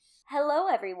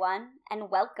everyone, and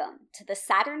welcome to the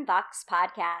Saturn Vox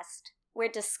podcast, where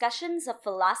discussions of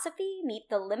philosophy meet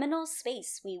the liminal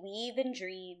space we weave in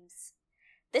dreams.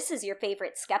 This is your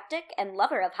favorite skeptic and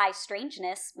lover of high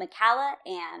strangeness, Michaela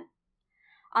Ann.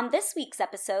 On this week's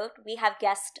episode, we have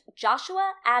guest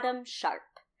Joshua Adam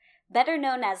Sharp, better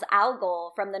known as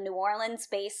Algol from the New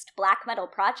Orleans-based black metal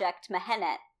project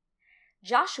Mehenet.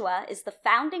 Joshua is the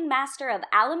founding master of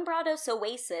Alumbrados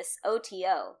Oasis,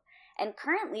 OTO, and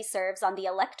currently serves on the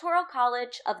Electoral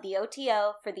College of the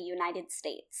OTO for the United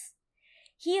States.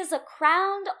 He is a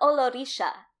crowned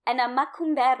Olorisha and a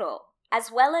Macumbero,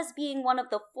 as well as being one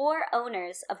of the 4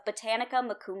 owners of Botanica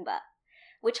Macumba,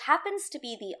 which happens to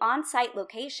be the on-site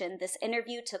location this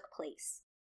interview took place.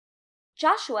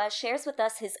 Joshua shares with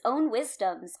us his own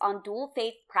wisdoms on dual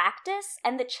faith practice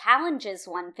and the challenges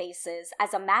one faces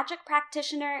as a magic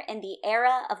practitioner in the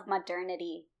era of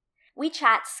modernity. We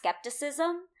chat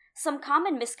skepticism, some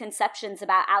common misconceptions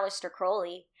about Aleister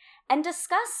Crowley, and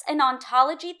discuss an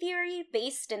ontology theory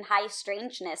based in high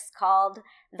strangeness called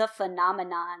the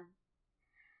phenomenon.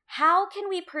 How can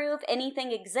we prove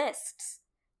anything exists?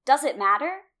 Does it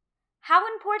matter? How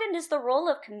important is the role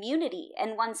of community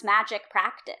in one's magic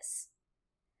practice?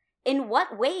 In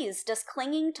what ways does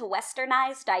clinging to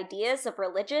westernized ideas of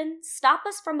religion stop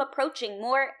us from approaching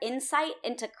more insight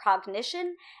into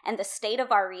cognition and the state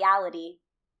of our reality?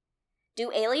 Do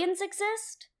aliens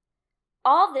exist?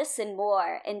 All this and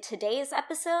more in today's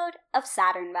episode of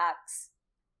Saturn Vox.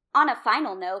 On a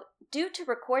final note, due to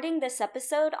recording this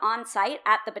episode on site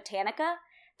at the Botanica,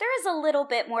 there is a little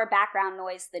bit more background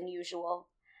noise than usual.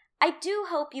 I do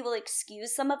hope you will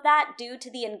excuse some of that due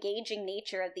to the engaging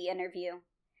nature of the interview.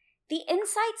 The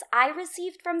insights I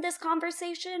received from this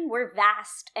conversation were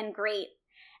vast and great,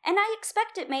 and I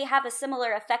expect it may have a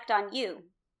similar effect on you.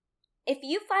 If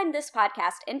you find this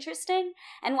podcast interesting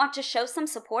and want to show some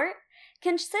support,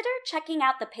 consider checking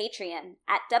out the Patreon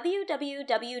at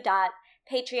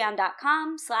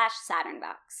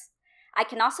www.patreon.com/SaturnVox. I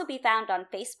can also be found on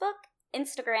Facebook,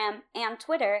 Instagram, and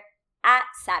Twitter at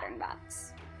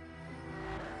SaturnVox.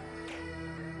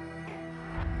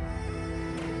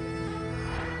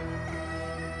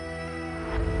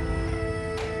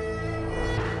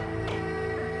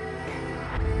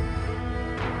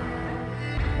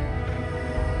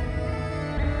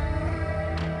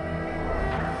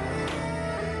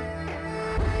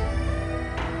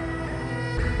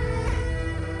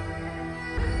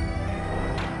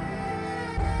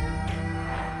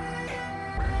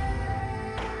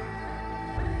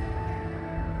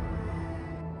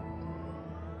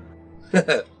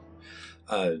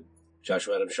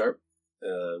 Joshua Adam Sharp,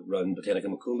 run Botanica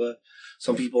Macumba.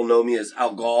 Some people know me as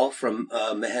Algol from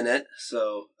Mehenet,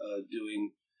 so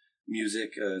doing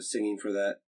music, singing for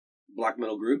that black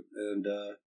metal group, and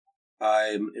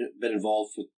I've been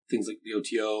involved with things like the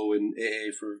OTO and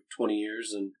AA for 20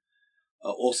 years, and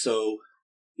also,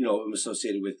 I'm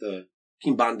associated with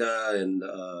Kimbanda and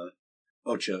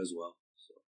Ocha as well.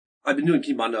 So I've been doing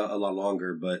Kimbanda a lot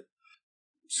longer, but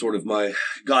sort of my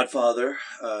godfather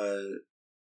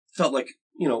felt like,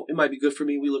 it might be good for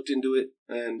me. We looked into it,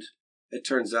 and it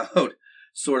turns out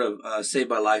sort of saved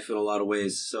my life in a lot of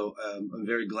ways. So I'm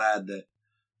very glad that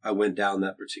I went down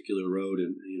that particular road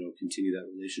and, continue that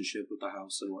relationship with the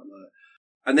house and whatnot.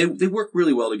 And they work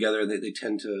really well together, and they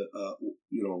tend to,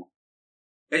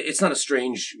 it's not a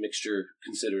strange mixture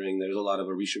considering there's a lot of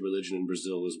Orisha religion in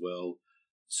Brazil as well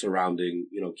surrounding,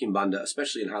 Kimbanda,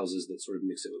 especially in houses that sort of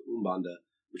mix it with Umbanda,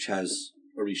 which has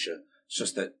Orisha. It's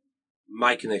just that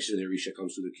my connection to the Orisha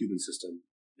comes through the Cuban system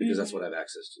because that's what I have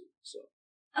access to. So.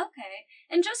 Okay.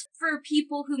 And just for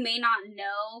people who may not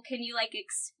know, can you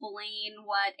explain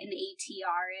what an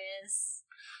ATR is?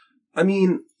 I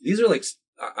mean, these are that's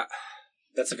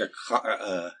like how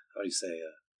do you say?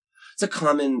 It's a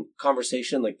common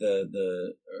conversation, like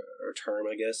the term,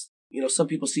 I guess. Some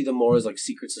people see them more as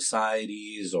secret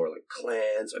societies or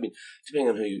clans. I mean, depending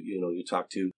on who you talk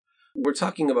to. We're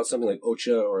talking about something like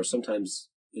Ocha, or sometimes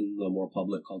in the more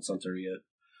public called Santeria.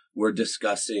 We're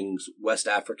discussing West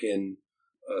African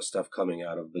stuff coming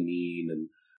out of Benin and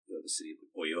the city of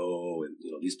Oyo and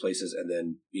these places, and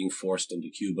then being forced into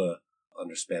Cuba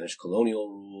under Spanish colonial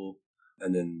rule.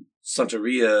 And then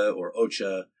Santeria or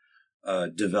Ocha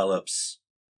develops,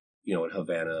 in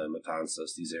Havana and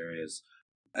Matanzas, these areas.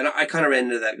 And I kind of ran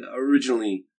into that.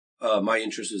 Originally, my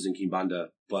interest was in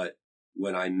Kimbanda, but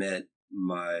when I met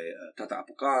my Tata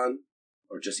Apokan,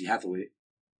 or Jesse Hathaway,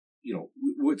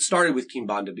 what started with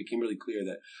Kimbanda became really clear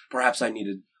that perhaps I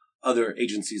needed other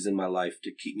agencies in my life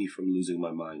to keep me from losing my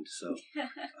mind. So,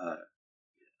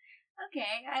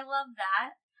 Okay, I love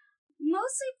that.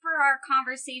 mostly for our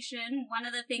conversation, one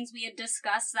of the things we had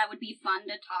discussed that would be fun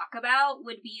to talk about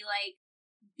would be like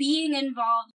being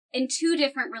involved in two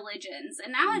different religions.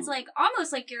 And now it's like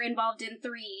almost like you're involved in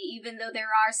three, even though there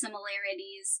are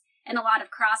similarities and a lot of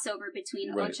crossover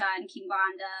between Right. Ocha and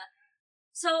Kimbanda.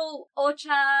 So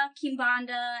Ocha,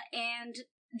 Kimbanda, and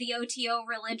the OTO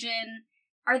religion,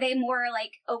 are they more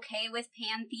like okay with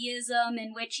pantheism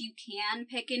in which you can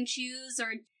pick and choose,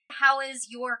 or how is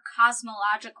your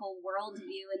cosmological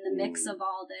worldview in the mix of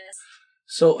all this?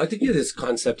 So I think you have this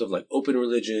concept of like open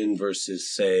religion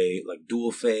versus, say, like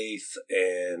dual faith.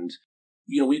 And,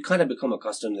 we kind of become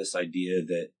accustomed to this idea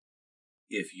that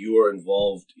if you're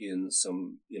involved in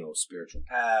some, spiritual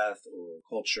path or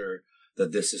culture,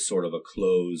 that this is sort of a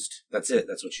closed, that's it,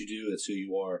 that's what you do, that's who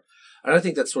you are. And I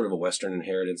think that's sort of a Western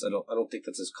inheritance. I don't think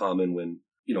that's as common when,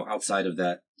 outside of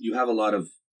that, you have a lot of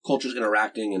cultures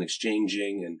interacting and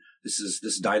exchanging, and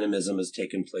this dynamism has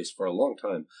taken place for a long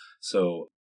time. So,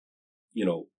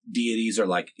 deities are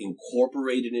like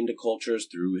incorporated into cultures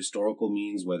through historical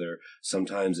means, whether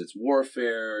sometimes it's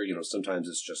warfare, sometimes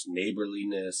it's just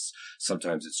neighborliness,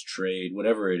 sometimes it's trade,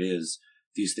 whatever it is,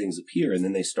 these things appear, and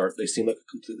then they seem like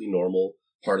a completely normal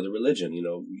part of the religion.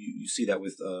 You see that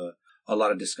with a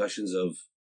lot of discussions of,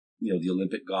 the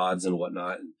Olympic gods and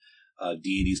whatnot, and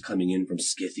deities coming in from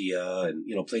Scythia and,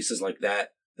 places like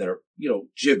that are,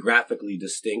 geographically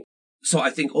distinct. So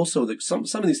I think also that some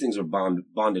of these things are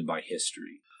bonded by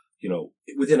history,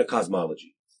 within a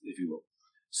cosmology, if you will.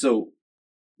 So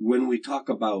when we talk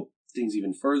about things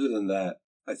even further than that,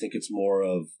 I think it's more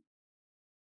of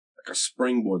like a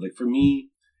springboard. Like for me,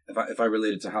 if I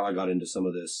relate it to how I got into some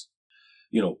of this,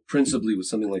 principally with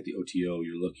something like the OTO,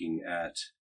 you're looking at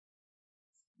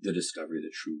the discovery of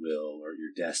the true will or your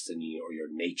destiny or your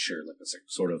nature, like it's like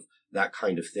sort of that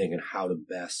kind of thing, and how to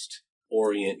best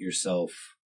orient yourself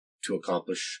to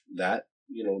accomplish that,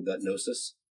 that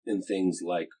gnosis, in things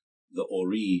like the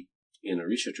Ori in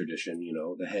Orisha tradition,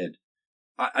 the head.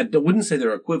 I wouldn't say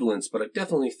they're equivalents, but I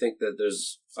definitely think that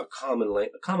there's a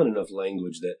common enough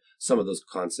language that some of those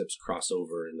concepts cross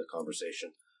over in the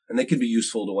conversation, and they could be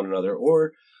useful to one another.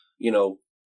 Or,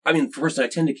 personally, I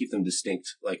tend to keep them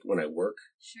distinct, like when I work,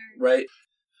 Sure. Right?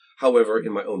 However,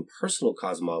 in my own personal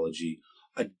cosmology,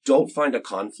 I don't find a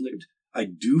conflict. I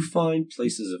do find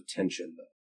places of tension, though,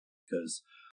 because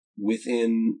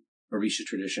within Orisha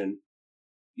tradition,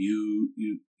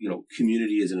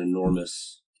 community is an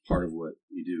enormous part of what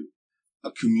we do.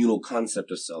 A communal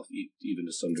concept of self, even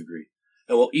to some degree.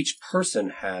 And while each person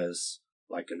has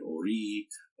like an Ori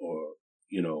or,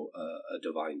 a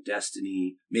divine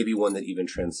destiny, maybe one that even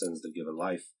transcends the given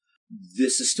life,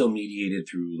 this is still mediated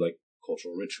through like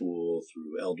cultural ritual,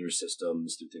 through elder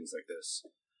systems, through things like this.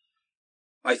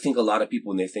 I think a lot of people,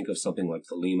 when they think of something like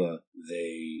Thelema,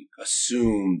 they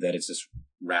assume that it's this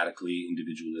radically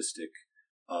individualistic,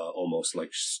 almost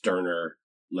like Stirner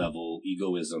level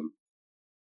egoism.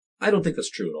 I don't think that's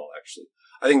true at all, actually.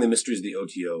 I think the mysteries of the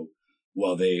OTO,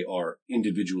 while they are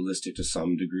individualistic to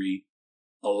some degree,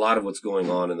 a lot of what's going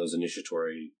on in those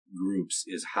initiatory groups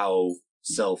is how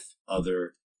self,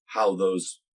 other, how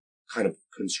those kind of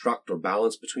construct or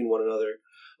balance between one another.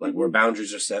 Like where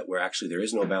boundaries are set, where actually there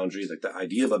is no boundary. Like the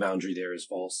idea of a boundary there is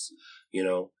false,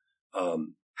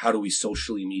 how do we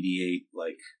socially mediate?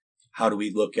 Like, how do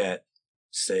we look at,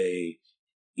 say,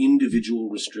 individual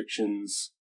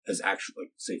restrictions as actually,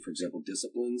 like, say, for example,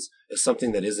 disciplines, as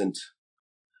something that isn't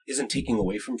taking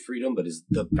away from freedom, but is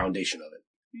the foundation of it.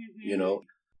 Mm-hmm.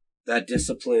 That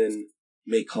discipline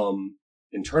may come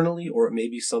internally, or it may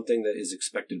be something that is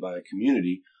expected by a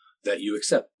community that you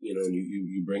accept, and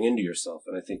you bring into yourself.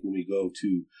 And I think when we go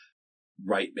to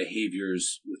right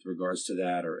behaviors with regards to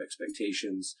that, or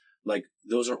expectations, like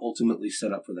those are ultimately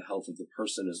set up for the health of the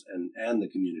person and the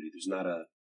community. There's not a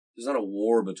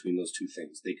war between those two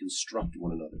things. They construct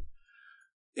one another.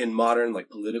 In modern, like,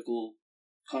 political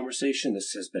conversation,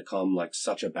 this has become like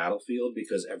such a battlefield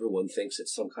because everyone thinks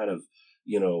it's some kind of,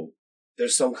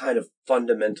 there's some kind of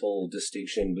fundamental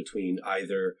distinction between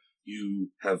either you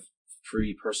have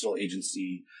free personal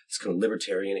agency, this kind of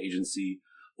libertarian agency,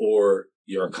 or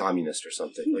you're a communist or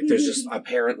something. Like there's just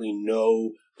apparently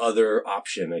no other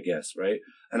option, I guess, right?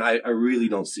 And I really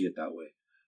don't see it that way.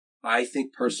 I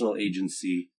think personal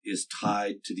agency is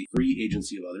tied to the free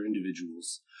agency of other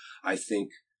individuals. I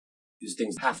think these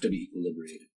things have to be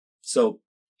equilibrated. So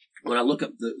when I look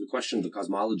up the question of the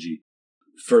cosmology,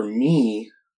 for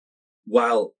me,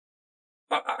 while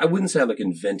I wouldn't say I'm like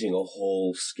inventing a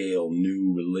whole scale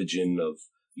new religion of,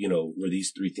 where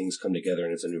these three things come together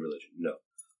and it's a new religion. No.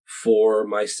 For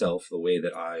myself, the way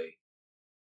that I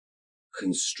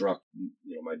construct,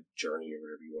 my journey or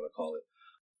whatever you want to call it,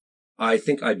 I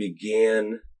think I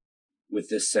began with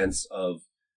this sense of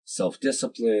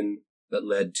self-discipline that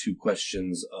led to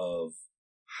questions of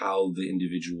how the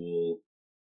individual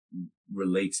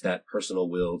relates that personal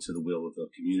will to the will of the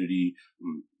community.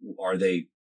 Are they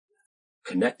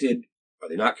connected? Are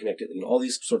they not connected? All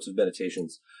these sorts of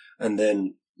meditations. And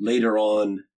then later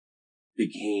on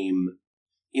became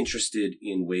interested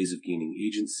in ways of gaining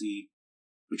agency,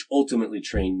 which ultimately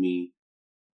trained me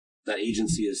that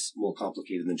agency is more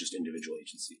complicated than just individual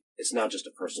agency. It's not just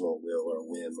a personal will or a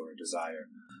whim or a desire.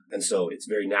 And so it's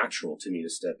very natural to me to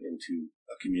step into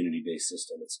a community-based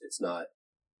system.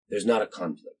 There's not a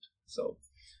conflict. So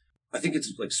I think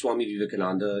it's like Swami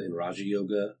Vivekananda in Raja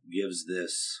Yoga gives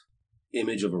this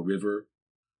image of a river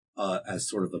as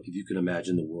sort of like, if you can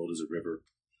imagine the world as a river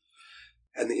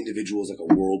and the individual is like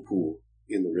a whirlpool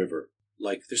in the river.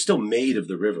 Like they're still made of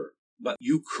the river, but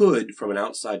you could, from an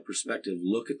outside perspective,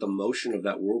 look at the motion of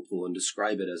that whirlpool and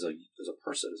describe it as a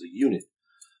person, as a unit.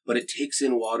 But it takes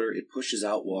in water, it pushes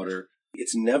out water.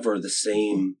 It's never the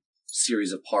same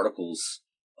series of particles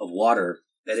of water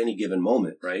at any given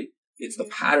moment, right? It's the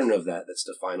pattern of that that's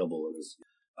definable and is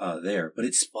there. But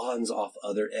it spawns off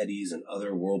other eddies and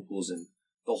other whirlpools, and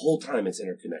the whole time it's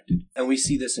interconnected. And we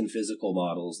see this in physical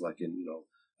models, like in,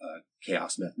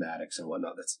 chaos mathematics and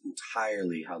whatnot. That's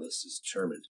entirely how this is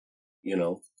determined,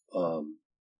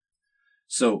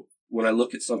 So when I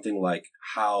look at something like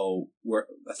where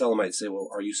Othello might say, well,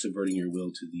 are you subverting your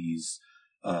will to these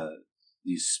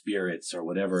spirits or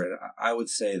whatever? And I would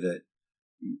say that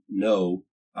no,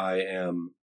 I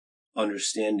am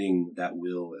understanding that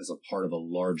will as a part of a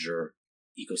larger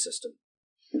ecosystem.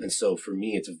 And so for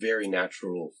me, it's a very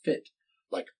natural fit.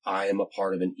 Like I am a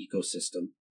part of an ecosystem.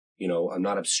 I'm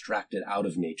not abstracted out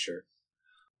of nature.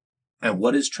 And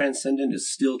what is transcendent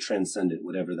is still transcendent,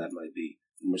 whatever that might be.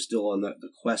 And we're still on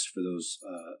the quest for those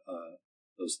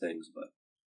things. But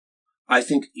I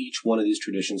think each one of these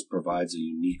traditions provides a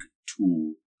unique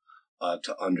tool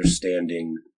to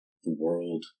understanding the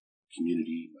world,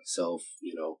 community, myself,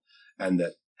 and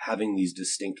that having these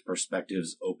distinct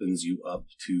perspectives opens you up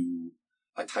to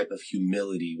a type of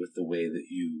humility with the way that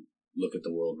you look at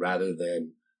the world, rather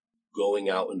than going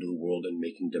out into the world and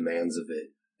making demands of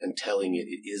it and telling it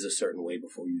is a certain way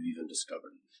before you've even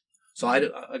discovered it. So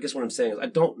I guess what I'm saying is I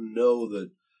don't know the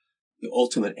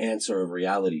ultimate answer of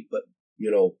reality, but,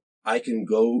 I can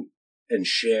go and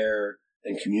share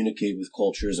and communicate with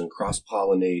cultures and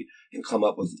cross-pollinate and come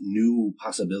up with new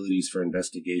possibilities for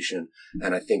investigation.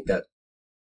 And I think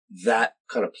that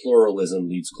kind of pluralism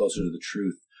leads closer to the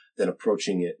truth than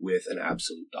approaching it with an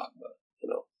absolute dogma,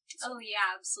 Oh,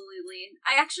 yeah, absolutely.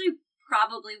 I actually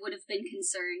probably would have been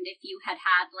concerned if you had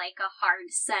like a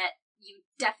hard set, you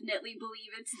definitely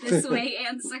believe it's this way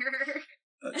answer.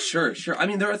 Sure. I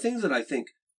mean, there are things that I think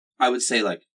I would say,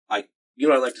 like, I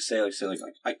like to say,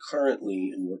 I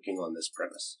currently am working on this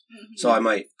premise. Mm-hmm. So I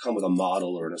might come with a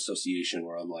model or an association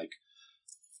where I'm like,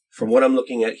 from what I'm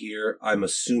looking at here, I'm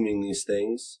assuming these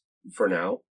things for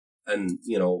now. And,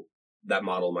 that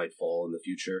model might fall in the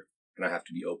future and I have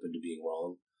to be open to being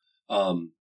wrong.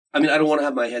 I mean, I don't want to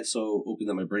have my head so open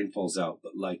that my brain falls out,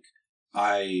 but like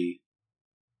I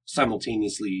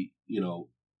simultaneously,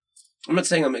 I'm not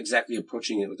saying I'm exactly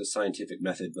approaching it with a scientific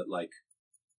method, but like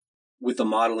with the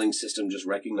modeling system, just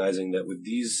recognizing that with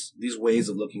these ways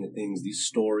of looking at things, these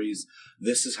stories,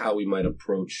 this is how we might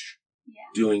approach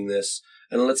doing this.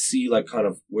 And let's see like kind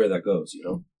of where that goes,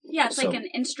 Yeah, it's like an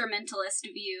instrumentalist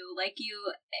view. Like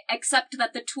you accept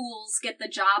that the tools get the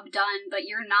job done, but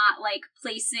you're not like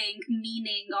placing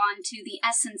meaning onto the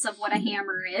essence of what a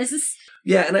hammer is.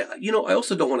 Yeah, and I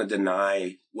also don't want to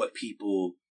deny what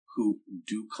people who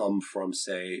do come from,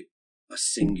 say, a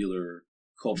singular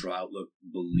cultural outlook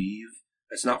believe.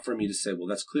 It's not for me to say, well,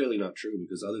 that's clearly not true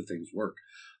because other things work.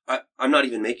 I'm not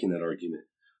even making that argument.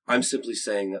 I'm simply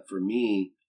saying that for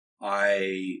me,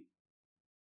 I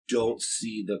don't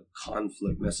see the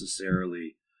conflict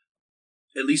necessarily,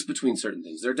 at least between certain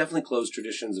things. There are definitely closed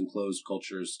traditions and closed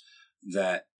cultures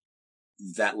that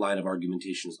line of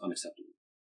argumentation is unacceptable,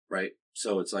 right?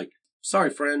 So it's like, sorry,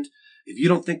 friend, if you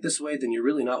don't think this way, then you're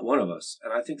really not one of us.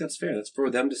 And I think that's fair. That's for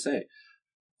them to say.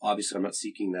 Obviously, I'm not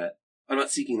seeking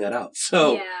that out.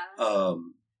 So, yeah.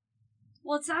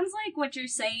 Well, it sounds like what you're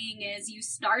saying is you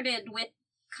started with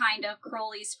kind of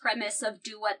Crowley's premise of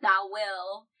do what thou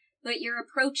will, but you're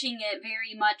approaching it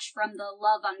very much from the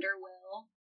love under will.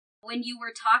 When you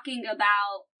were talking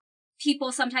about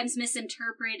people sometimes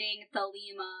misinterpreting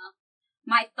Thelema,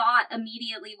 my thought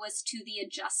immediately was to the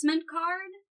adjustment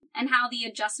card, and how the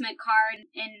adjustment card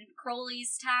in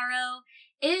Crowley's tarot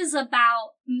is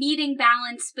about meeting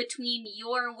balance between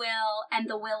your will and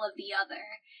the will of the other,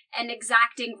 and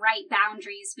exacting right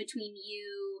boundaries between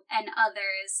you and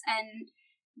others. And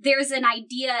there's an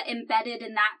idea embedded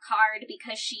in that card,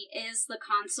 because she is the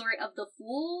consort of the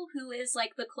Fool, who is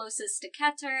like the closest to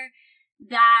Keter,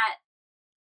 that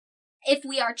if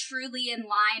we are truly in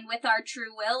line with our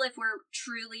true will, if we're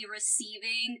truly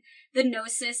receiving the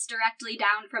gnosis directly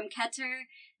down from Keter,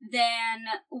 then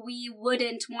we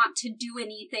wouldn't want to do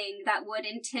anything that would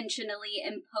intentionally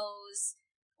impose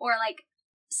or like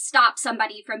stop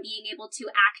somebody from being able to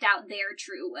act out their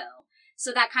true will.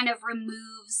 So that kind of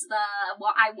removes the,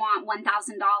 well, I want $1,000,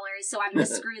 so I'm going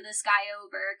to screw this guy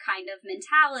over kind of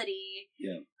mentality.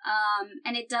 Yeah.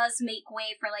 And it does make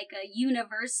way for like a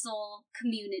universal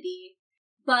community.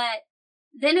 But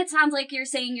then it sounds like you're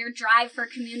saying your drive for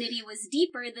community was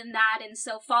deeper than that, and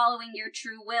so following your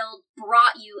true will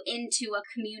brought you into a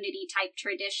community type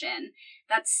tradition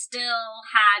that still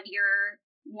had your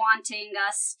wanting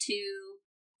us to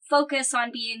focus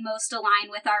on being most aligned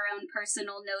with our own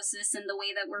personal gnosis and the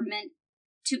way that we're meant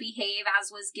to behave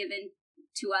as was given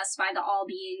to us by the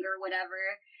all-being or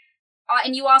whatever.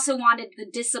 And you also wanted the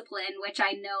discipline, which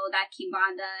I know that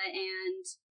Kimbanda and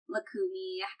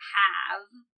Lakumi have.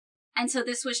 And so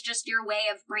this was just your way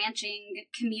of branching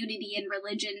community and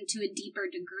religion to a deeper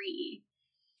degree.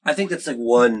 I think that's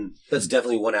that's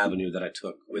definitely one avenue that I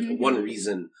took, with one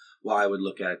reason why I would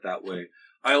look at it that way.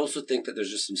 I also think that there's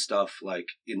just some stuff like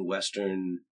in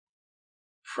Western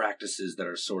practices that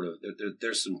are sort of,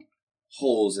 there's some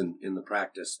holes in the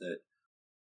practice that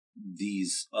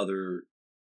these other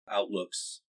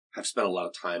outlooks have spent a lot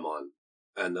of time on.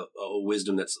 And a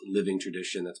wisdom that's living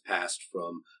tradition that's passed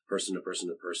from person to person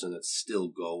to person that's still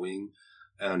going.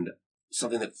 And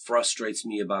something that frustrates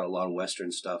me about a lot of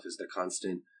Western stuff is the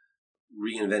constant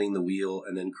reinventing the wheel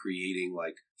and then creating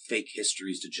like fake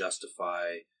histories to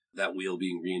justify that wheel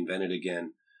being reinvented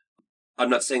again. I'm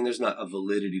not saying there's not a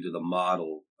validity to the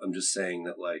model. I'm just saying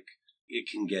that like it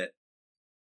can get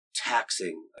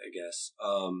taxing, I guess.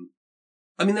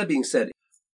 I mean, that being said,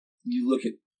 you look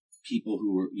at people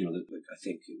who were, like I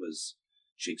think it was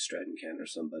Jake Stratton-Kent or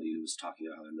somebody who was talking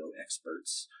about how there are no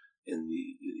experts in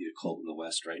the occult in the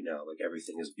West right now. Like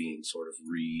everything is being sort of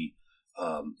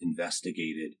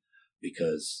investigated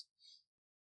because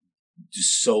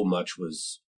just so much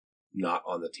was not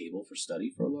on the table for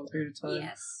study for a long period of time.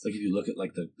 Yes. Like if you look at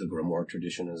like the grimoire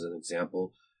tradition as an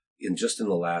example, in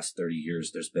the last 30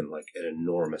 years, there's been like an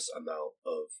enormous amount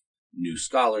of new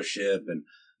scholarship and,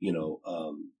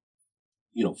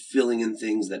 filling in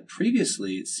things that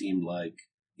previously it seemed like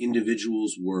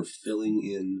individuals were filling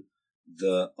in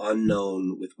the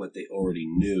unknown with what they already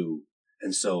knew.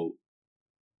 And so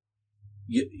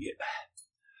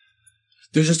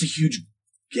there's just a huge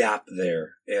gap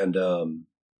there. And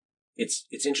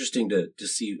it's interesting to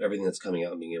see everything that's coming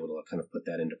out and being able to kind of put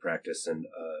that into practice and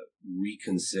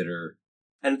reconsider.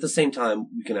 And at the same time,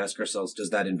 we can ask ourselves,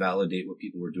 does that invalidate what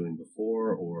people were doing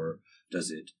before, or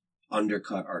does it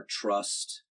undercut our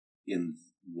trust in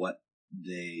what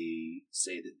they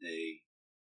say that they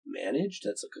managed?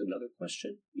 That's like another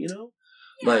question, Yeah.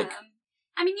 Like,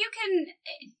 I mean,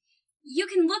 you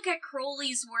can look at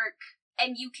Crowley's work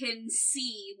and you can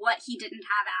see what he didn't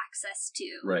have access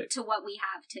to, right, to what we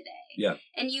have today. Yeah.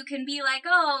 And you can be like,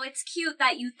 oh, it's cute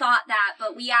that you thought that,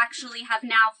 but we actually have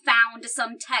now found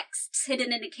some texts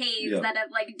hidden in a cave that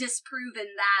have like disproven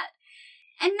that.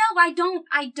 And no, I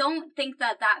don't think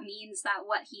that means that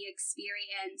what he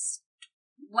experienced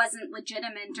wasn't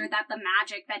legitimate or that the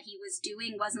magic that he was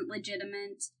doing wasn't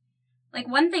legitimate. Like,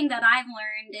 one thing that I've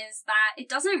learned is that it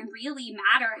doesn't really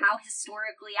matter how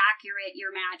historically accurate your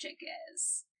magic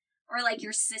is or like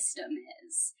your system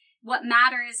is. What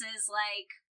matters is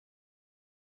like,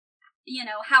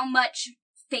 how much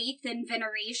faith and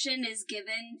veneration is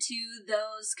given to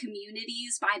those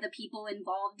communities by the people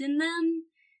involved in them.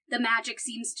 The magic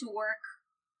seems to work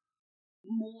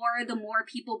more the more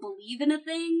people believe in a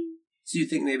thing. So you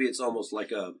think maybe it's almost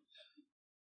like a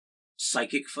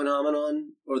psychic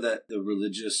phenomenon, or that the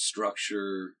religious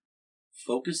structure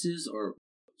focuses? Or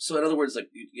so in other words, like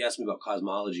you asked me about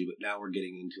cosmology, but now we're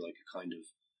getting into like a kind of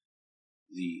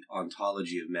the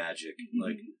ontology of magic.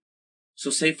 Like, so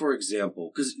say for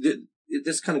example, because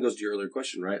this kind of goes to your earlier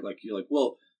question, right? Like you're like,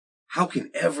 well, how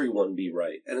can everyone be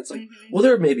right? And it's like, well,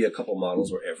 there may be a couple models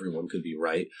where everyone could be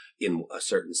right in a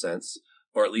certain sense,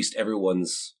 or at least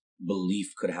everyone's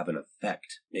belief could have an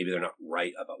effect. Maybe they're not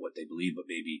right about what they believe, but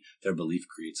maybe their belief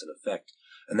creates an effect.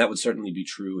 And that would certainly be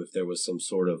true if there was some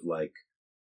sort of like,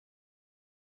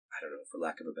 I don't know, for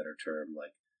lack of a better term,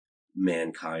 like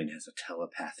mankind has a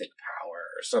telepathic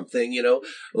power or or something,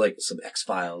 like some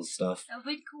X-Files stuff. That would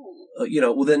be cool.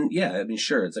 Well then, yeah, I mean,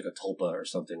 sure, it's like a tulpa or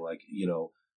something like,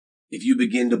 if you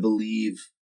begin to believe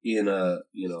in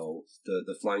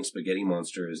the flying spaghetti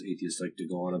monster, as atheists like to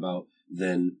go on about,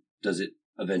 then does it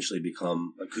eventually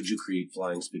become, could you create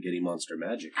flying spaghetti monster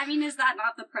magic? I mean, is that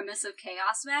not the premise of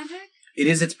chaos magic? It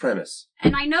is its premise.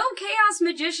 And I know chaos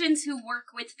magicians who work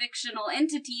with fictional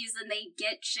entities and they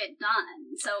get shit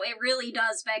done. So it really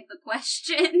does beg the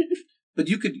question. But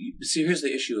you could see, here's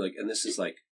the issue, and this is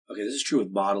okay, this is true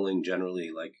with modeling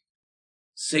generally.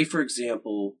 Say for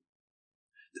example,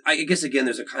 I guess again,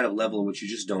 there's a kind of level in which you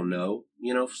just don't know,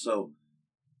 so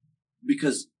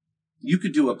because you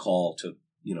could do a call to,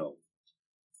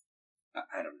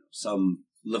 I don't know, some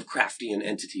Lovecraftian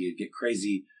entity and get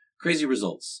crazy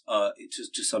results,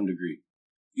 to some degree.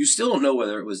 You still don't know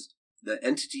whether it was the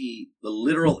entity, the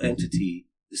literal entity,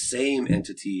 the same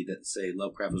entity that, say,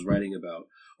 Lovecraft was writing about,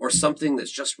 or something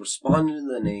that's just responding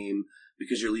to the name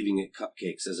because you're leaving it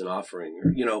cupcakes as an offering,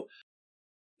 or,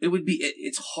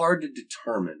 it's hard to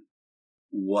determine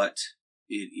what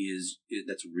it is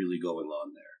that's really going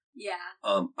on there.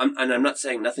 Yeah. I'm not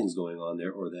saying nothing's going on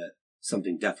there or that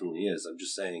something definitely is. I'm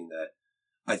just saying that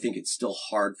I think it's still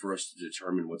hard for us to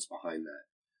determine what's behind that.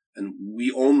 And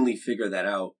we only figure that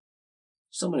out.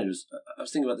 I was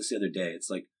thinking about this the other day. It's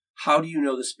like, how do you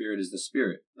know the spirit is the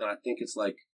spirit? And I think it's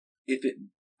like, if it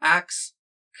acts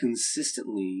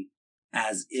consistently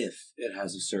as if it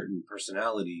has a certain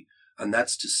personality, and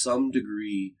that's to some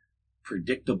degree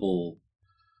predictable,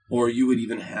 or you would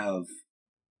even have,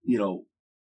 you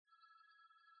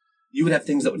would have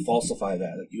things that would falsify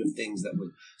that. Like, you have things that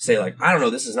would say, I don't know,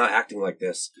 this is not acting like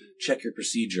this. Check your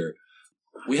procedure.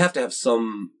 We have to have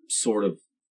some sort of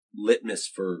litmus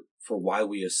for why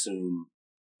we assume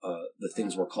the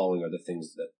things we're calling are the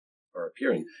things that are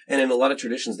appearing. And in a lot of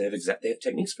traditions, they have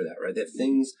techniques for that, right? They have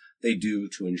things they do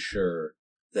to ensure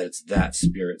that it's that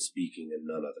spirit speaking and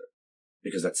none other.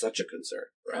 Because that's such a concern,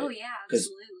 right? Oh, yeah,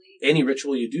 absolutely. Any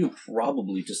ritual you do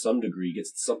probably to some degree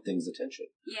gets something's attention.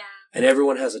 Yeah. And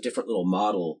everyone has a different little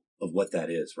model of what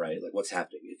that is, right? Like, what's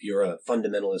happening. If you're a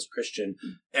fundamentalist Christian,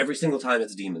 every single time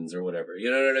it's demons or whatever. You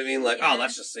know what I mean? Oh,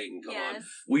 that's just Satan. Come on.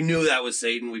 We knew that was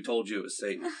Satan. We told you it was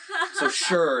Satan. So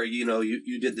sure,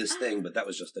 you did this thing, but that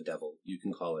was just the devil. You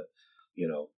can call it,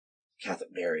 Catholic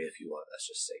Mary if you want. That's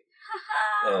just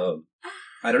Satan.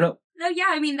 I don't know. No, yeah,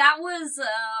 I mean, that was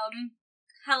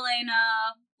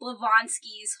Helena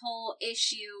Blavatsky's whole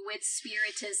issue with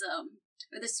Spiritism,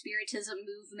 or the Spiritism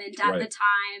movement at the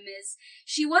time, is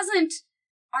she wasn't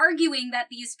arguing that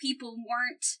these people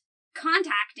weren't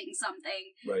contacting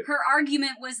something. Right. Her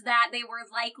argument was that they were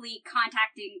likely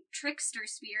contacting trickster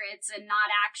spirits and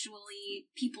not actually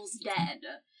people's dead.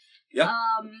 Yeah.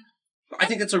 I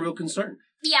think it's a real concern.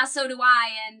 Yeah, so do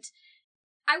I, and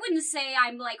I wouldn't say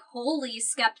I'm, wholly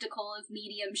skeptical of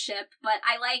mediumship, but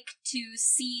I like to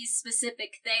see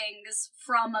specific things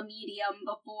from a medium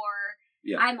before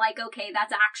I'm like, okay,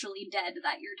 that's actually dead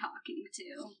that you're talking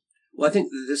to. Well, I think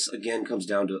this, again, comes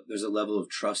down to, there's a level of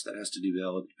trust that has to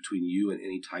develop between you and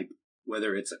any type,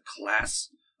 whether it's a class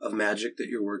of magic that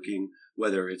you're working,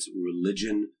 whether it's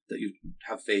religion that you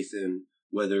have faith in,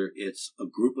 whether it's a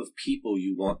group of people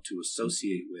you want to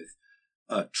associate with.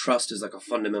 Trust is like a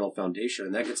fundamental foundation,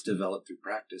 and that gets developed through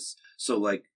practice. So,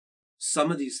 some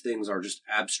of these things are just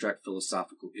abstract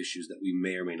philosophical issues that we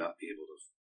may or may not be able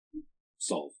to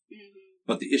solve. Mm-hmm.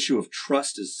 But the issue of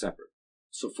trust is separate.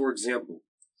 So, for example,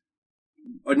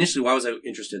 initially, why was I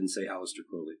interested in, say, Aleister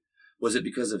Crowley? Was it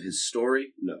because of his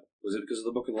story? No. Was it because of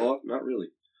the Book of the Law? Not really.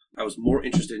 I was more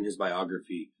interested in his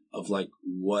biography of,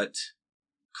 what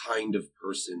kind of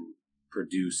person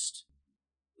produced,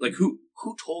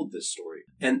 who told this story?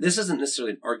 And this isn't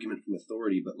necessarily an argument from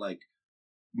authority, but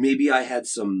maybe I had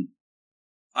some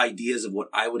ideas of what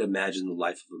I would imagine the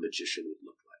life of a magician would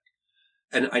look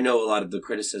like. And I know a lot of the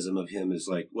criticism of him is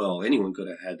well, anyone could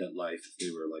have had that life if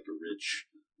they were a rich,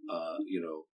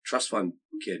 trust fund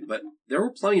kid. But there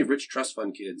were plenty of rich trust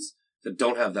fund kids that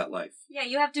don't have that life. Yeah,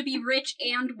 you have to be rich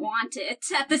and want it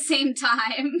at the same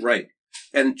time. Right.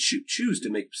 And choose to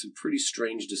make some pretty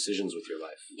strange decisions with your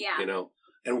life. Yeah.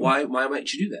 And why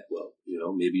might you do that? Well,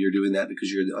 maybe you're doing that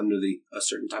because you're under a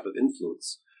certain type of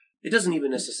influence. It doesn't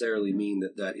even necessarily mean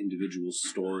that individual's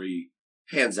story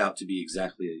pans out to be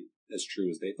exactly as true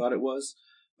as they thought it was.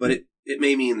 But it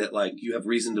may mean that you have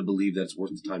reason to believe that it's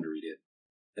worth the time to read it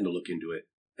and to look into it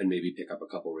and maybe pick up a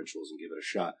couple rituals and give it a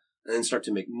shot and then start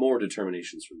to make more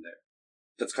determinations from there.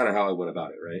 That's kind of how I went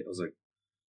about it, right? I was like,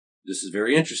 this is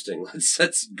very interesting.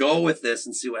 Let's go with this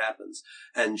and see what happens.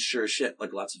 And sure shit,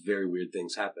 lots of very weird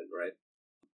things happen, right?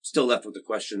 Still left with the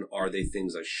question, are they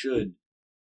things I should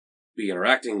be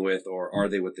interacting with, or are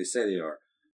they what they say they are?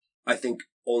 I think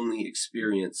only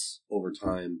experience over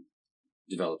time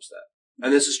develops that.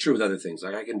 And this is true with other things.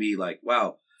 Like I can be like,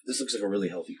 wow, this looks like a really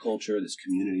healthy culture. This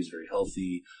community is very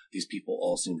healthy. These people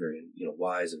all seem very,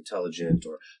 wise, intelligent,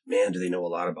 or man, do they know a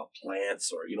lot about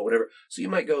plants, or, whatever. So you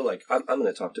might go like, I'm going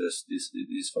to talk to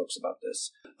these folks about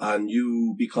this. And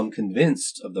you become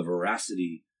convinced of the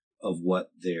veracity of what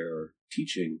they're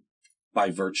teaching by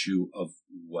virtue of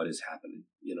what is happening,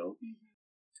 Mm-hmm.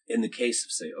 In the case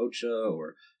of, say, Ocha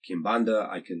or Kimbanda,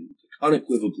 I can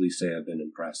unequivocally say I've been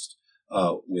impressed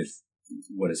with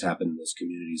what has happened in those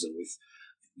communities, and with,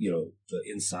 the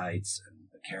insights and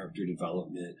the character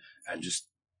development and just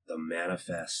the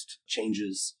manifest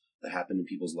changes that happen in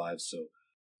people's lives. So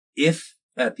if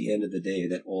at the end of the day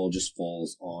that all just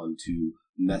falls onto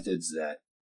methods that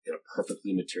in a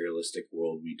perfectly materialistic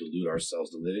world we delude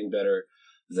ourselves to living better,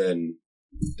 then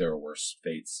there are worse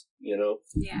fates, Yeah,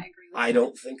 I agree with I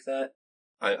don't think that.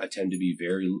 I tend to be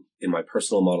in my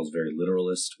personal models, very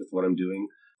literalist with what I'm doing.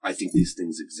 I think these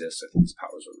things exist. I think these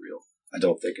powers are real. I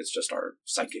don't think it's just our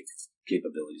psychic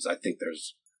capabilities. I think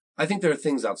there are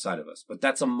things outside of us, but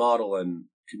that's a model I'm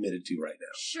committed to right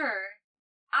now. Sure.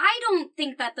 I don't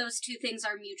think that those two things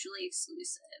are mutually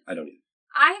exclusive. I don't either.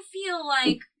 I feel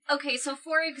like, okay, so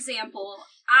for example,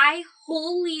 I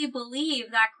wholly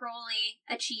believe that Crowley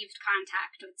achieved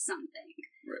contact with something.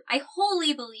 Right. I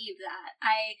wholly believe that.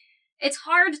 It's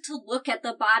hard to look at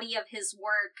the body of his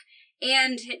work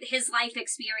and his life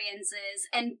experiences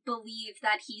and believe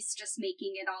that he's just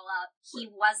making it all up. He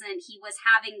wasn't. He was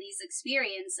having these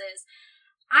experiences.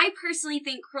 I personally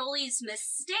think Crowley's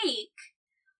mistake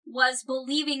was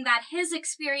believing that his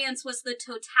experience was the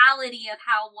totality of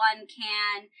how one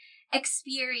can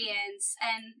experience.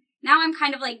 And now I'm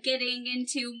kind of like getting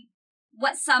into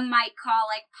what some might call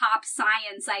like pop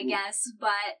science, I guess.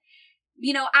 But,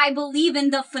 I believe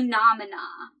in the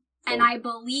phenomena. And I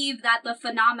believe that the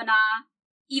phenomena,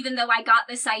 even though I got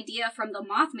this idea from the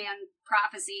Mothman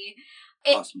prophecy,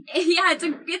 Awesome. It's a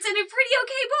pretty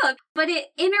okay book, but it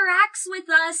interacts with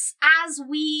us as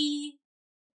we,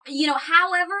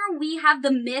 however we have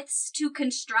the myths to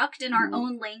construct in our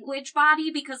own language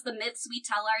body, because the myths we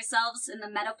tell ourselves and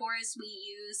the metaphors we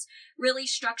use really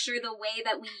structure the way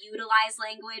that we utilize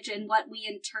language and what we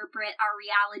interpret our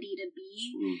reality to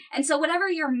be. And so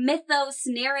whatever your mythos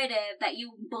narrative that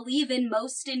you believe in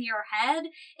most in your head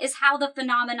is how the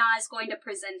phenomena is going to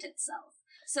present itself.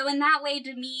 So in that way,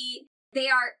 to me, they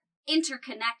are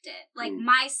interconnected. Like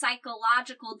my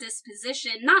psychological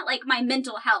disposition, not like my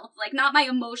mental health, like not my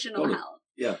emotional health.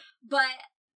 Yeah. But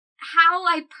how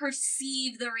I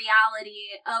perceive the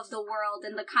reality of the world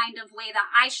and the kind of way that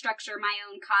I structure my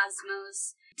own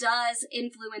cosmos does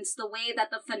influence the way that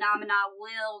the phenomena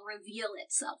will reveal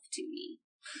itself to me.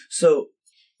 So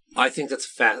I think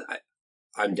that's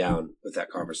I'm down with that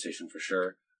conversation for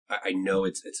sure. I know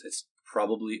it's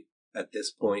probably at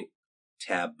this point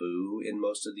taboo in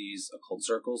most of these occult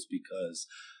circles because,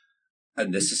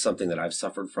 and this is something that I've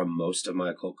suffered from most of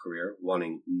my occult career,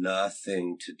 wanting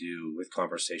nothing to do with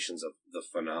conversations of the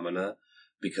phenomena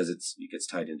because it gets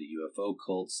tied into UFO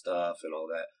cult stuff and all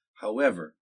that.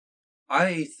 However,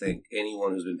 I think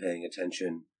anyone who's been paying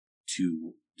attention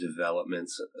to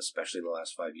developments, especially in the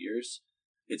last 5 years,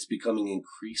 it's becoming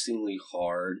increasingly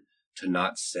hard to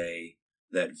not say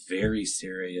that very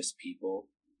serious people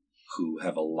who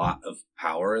have a lot of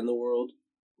power in the world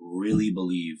really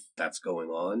believe that's going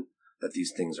on, that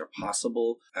these things are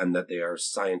possible, and that they are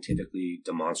scientifically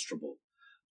demonstrable.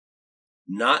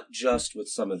 Not just with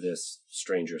some of this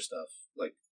stranger stuff,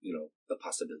 like, the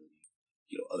possibility,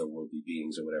 otherworldly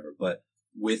beings or whatever, but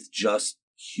with just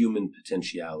human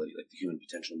potentiality, like the human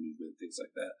potential movement, things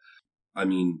like that. I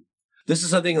mean, this is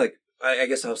something like, I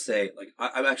guess I'll say, like,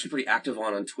 I'm actually pretty active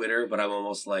on Twitter, but I'm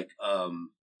almost like,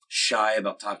 shy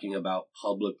about talking about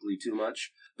publicly too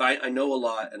much. But I know a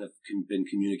lot and have been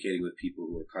communicating with people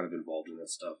who are kind of involved in that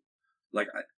stuff. Like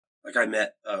I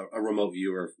met a remote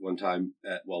viewer one time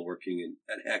while working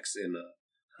at X in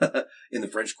in the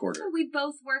French Quarter. We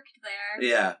both worked there.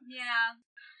 Yeah. Yeah.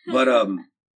 But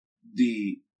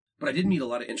but I did meet a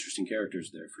lot of interesting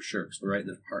characters there for sure. Because we're right in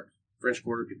the heart French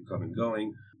Quarter, people come and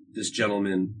going. This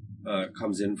gentleman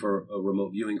comes in for a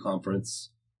remote viewing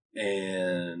conference,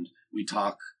 and we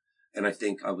talk. And I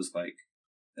think I was like,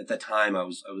 at that time, I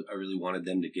really wanted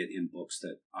them to get in books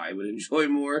that I would enjoy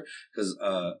more because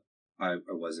I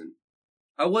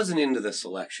wasn't into the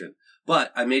selection,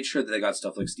 but I made sure that they got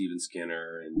stuff like Stephen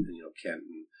Skinner and Kent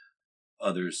and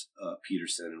others,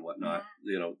 Peterson and whatnot,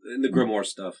 and the Grimoire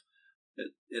stuff.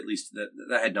 At least that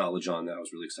I had knowledge on that I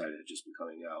was really excited had just been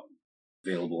coming out.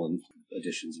 available in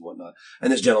editions and whatnot.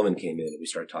 And this gentleman came in and we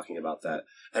started talking about that.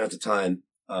 And at the time,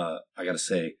 I got to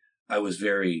say, I was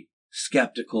very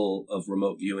skeptical of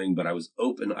remote viewing, but I was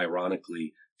open,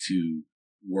 ironically, to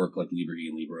work like Libre E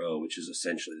and Libre O, which is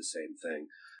essentially the same thing.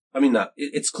 I mean,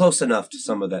 it's close enough to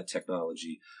some of that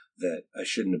technology that I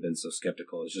shouldn't have been so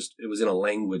skeptical. It was in a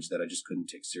language that I just couldn't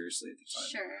take seriously at the time.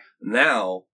 Sure.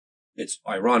 Now, it's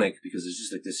ironic because it's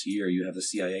just like this year, you have the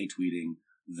CIA tweeting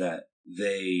that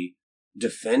they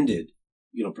defended,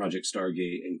 Project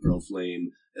Stargate and Girl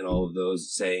Flame and all of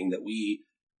those, saying that we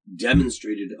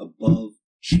demonstrated above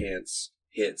chance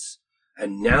hits.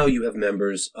 And now you have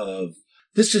members of,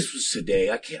 this just was today,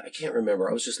 I can't remember.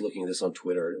 I was just looking at this on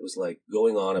Twitter and it was like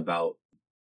going on about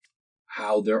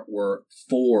how there were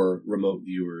 4 remote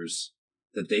viewers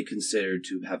that they considered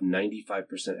to have 95%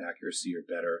 accuracy or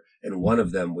better, and one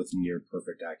of them with near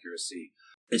perfect accuracy.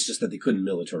 It's just that they couldn't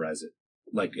militarize it.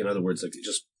 Like, in other words,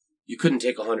 you couldn't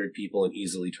take 100 people and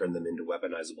easily turn them into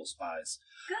weaponizable spies.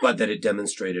 Good. But that it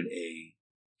demonstrated a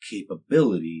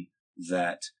capability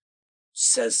that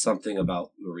says something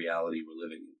about the reality we're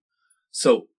living in.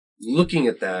 So, looking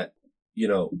at that,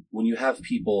 when you have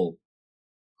people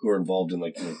who are involved in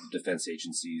defense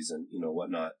agencies and,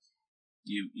 whatnot,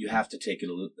 you have to take it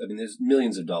a little, there's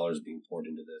millions of dollars being poured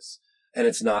into this. And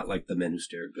it's not like The Men Who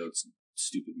Stare at Goats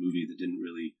stupid movie that didn't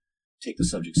really take the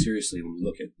subject seriously. When you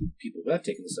look at people who have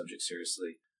taken the subject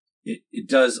seriously, it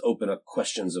does open up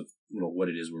questions of, what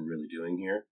it is we're really doing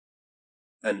here.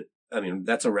 And,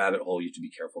 that's a rabbit hole you have to be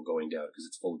careful going down because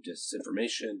it's full of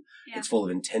disinformation. Yeah. It's full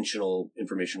of intentional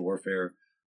information warfare.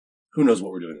 Who knows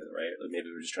what we're doing with it, right? Like maybe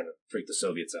we're just trying to freak the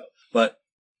Soviets out. But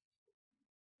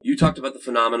you talked about the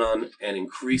phenomenon, and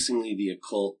increasingly the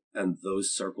occult and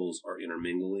those circles are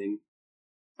intermingling.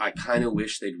 I kind of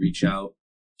wish they'd reach out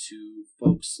to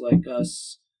folks like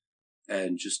us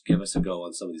and just give us a go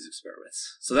on some of these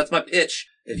experiments. So that's my pitch.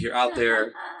 If you're out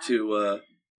there to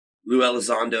Lou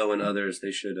Elizondo and others,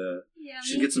 they should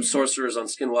get some sorcerers on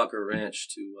Skinwalker Ranch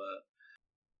to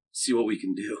see what we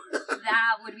can do.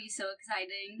 That would be so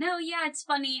exciting. No, yeah, it's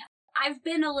funny. I've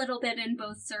been a little bit in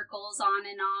both circles on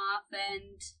and off,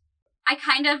 and I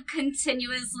kind of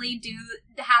continuously do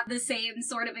have the same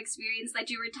sort of experience that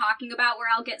you were talking about where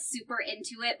I'll get super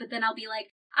into it, but then I'll be like,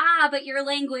 but your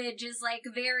language is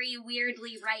very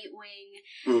weirdly right-wing.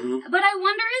 Mm-hmm. But I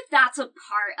wonder if that's a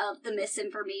part of the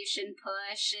misinformation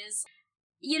push is,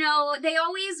 they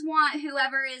always want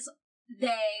whoever is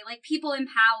people in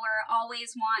power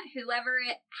always want whoever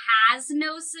has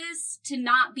Gnosis to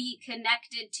not be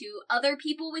connected to other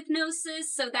people with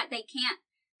Gnosis so that they can't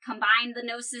combine the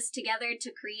Gnosis together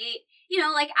to create,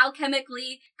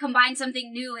 alchemically combine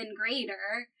something new and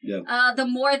greater. Yeah. The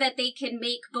more that they can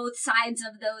make both sides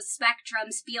of those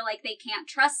spectrums feel like they can't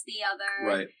trust the other,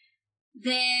 right?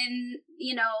 Then,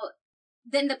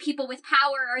 then the people with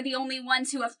power are the only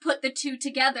ones who have put the two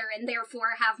together and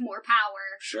therefore have more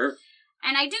power. Sure.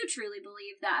 And I do truly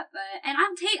believe that, and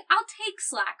I'll take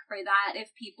slack for that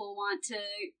if people want to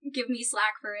give me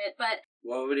slack for it, but...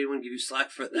 Why would anyone give you slack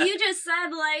for that? You just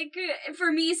said,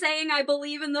 for me saying I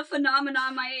believe in the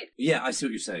phenomenon might... Yeah, I see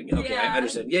what you're saying. Okay, yeah. I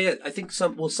understand. Yeah, I think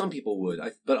some people would,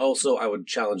 but also I would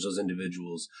challenge those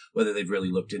individuals, whether they've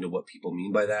really looked into what people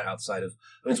mean by that outside of...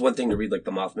 it's one thing to read, the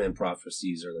Mothman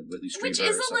prophecies or, Whitley Strieber. Which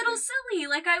is a little silly.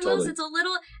 It's a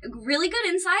little... Really good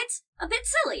insights, a bit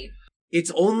silly.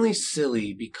 It's only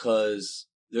silly because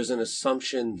there's an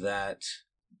assumption that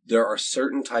there are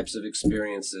certain types of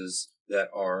experiences that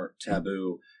are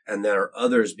taboo, and there are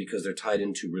others because they're tied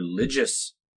into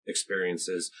religious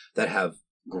experiences that have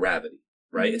gravity,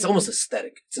 right? Mm-hmm. It's almost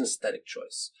aesthetic. It's an aesthetic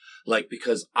choice.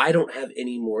 Because I don't have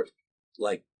any more,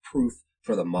 proof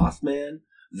for the Mothman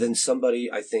than somebody,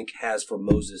 I think, has for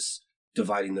Moses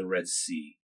dividing the Red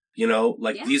Sea.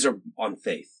 These are on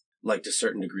faith. To a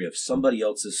certain degree of somebody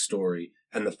else's story,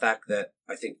 and the fact that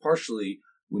I think partially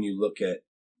when you look at,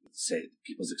 say,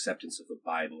 people's acceptance of the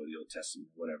Bible or the Old Testament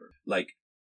or whatever,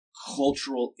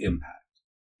 cultural impact.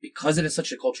 Because it is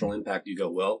such a cultural impact, you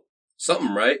go, well, something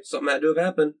had to have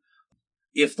happened.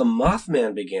 If the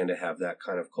Mothman began to have that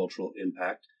kind of cultural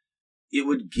impact, it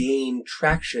would gain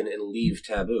traction and leave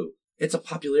taboo. It's a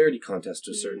popularity contest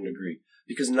to a certain degree.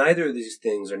 Because neither of these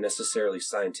things are necessarily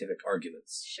scientific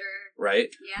arguments. Sure.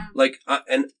 Right? Yeah.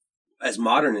 And as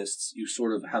modernists, you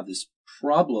sort of have this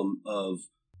problem of,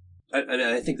 and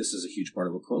I think this is a huge part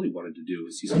of what Crowley wanted to do,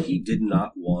 is he did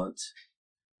not want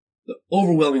the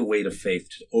overwhelming weight of faith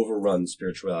to overrun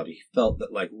spirituality. He felt that,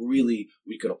 really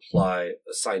we could apply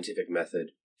a scientific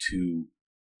method to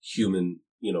human,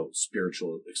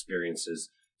 spiritual experiences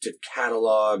to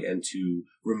catalog and to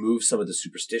remove some of the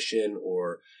superstition,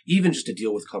 or even just to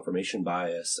deal with confirmation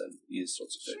bias and these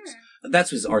sorts of things. Sure. And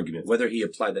that's his argument. Whether he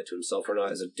applied that to himself or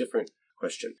not is a different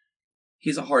question.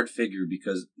 He's a hard figure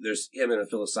because there's him in a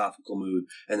philosophical mood,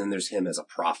 and then there's him as a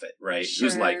prophet, right? Sure.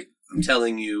 Who's like, I'm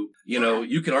telling you, you know,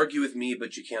 you can argue with me,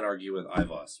 but you can't argue with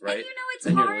Ivos, right? And it's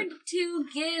And you're hard like, to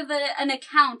give an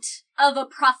account of a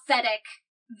prophetic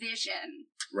vision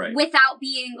right. without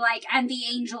being like, and the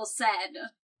angel said,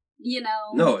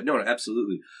 No,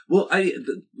 absolutely. Well,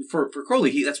 for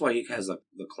Crowley, that's why he has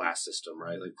the class system,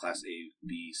 right? Like class A,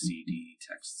 B, C, D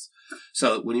texts.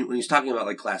 So when he's talking about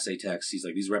like class A texts, he's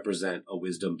like, these represent a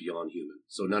wisdom beyond human.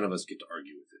 So none of us get to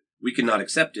argue with it. We cannot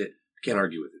accept it, can't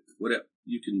argue with it. Whatever,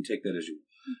 you can take that as you want.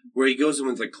 Mm-hmm. Where he goes in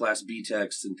with like class B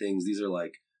texts and things, these are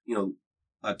like,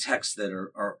 texts that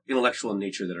are intellectual in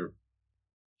nature, that are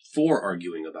for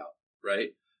arguing about, right?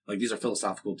 Like these are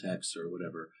philosophical texts or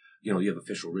whatever. You have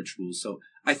official rituals. So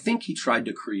I think he tried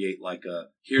to create like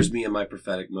here's me in my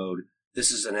prophetic mode.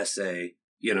 This is an essay,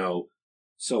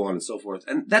 so on and so forth.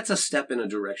 And that's a step in a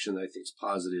direction that I think is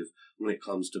positive when it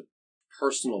comes to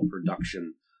personal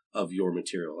production of your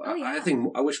material. Oh, yeah.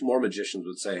 I wish more magicians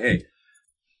would say, hey,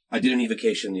 I did an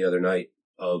evocation the other night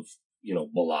of,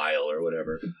 Belial or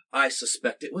whatever. I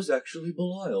suspect it was actually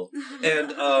Belial.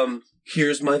 And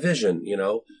here's my vision,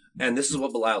 and this is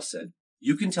what Belial said.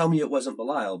 You can tell me it wasn't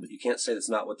Belial, but you can't say that's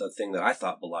not what the thing that I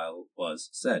thought Belial was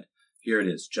said. Here it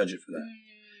is. Judge it for that.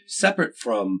 Separate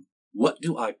from what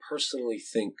do I personally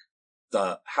think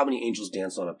how many angels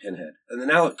dance on a pinhead? And then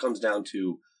now it comes down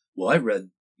to, well, I've read,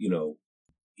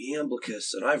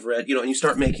 Iamblichus, and I've read, and you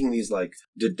start making these like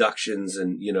deductions,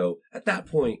 and, at that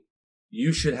point,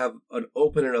 you should have an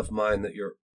open enough mind that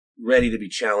you're ready to be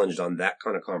challenged on that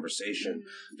kind of conversation,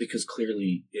 because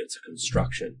clearly it's a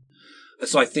construction. And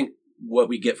so I think what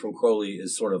we get from Crowley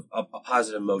is sort of a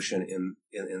positive motion in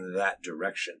that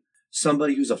direction.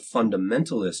 Somebody who's a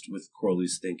fundamentalist with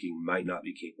Crowley's thinking might not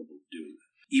be capable of doing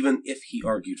that. Even if he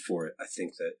argued for it, I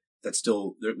think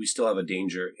that we still have a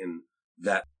danger in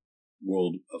that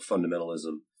world of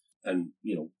fundamentalism. And,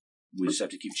 we just have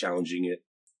to keep challenging it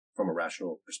from a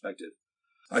rational perspective.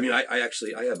 I mean, I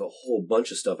have a whole bunch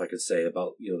of stuff I could say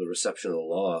about, the reception of the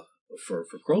law for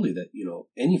Crowley that,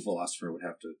 any philosopher would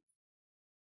have to,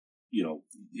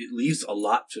 it leaves a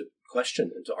lot to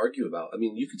question and to argue about. I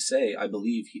mean, you could say, I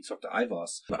believe he talked to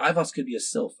Ivos, but Ivos could be a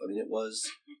sylph. I mean, it was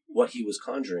what he was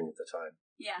conjuring at the time.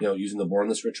 Yeah. Using the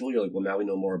Bornless ritual, you're like, well, now we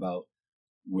know more about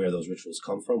where those rituals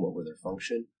come from, what were their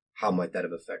function, how might that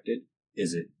have affected?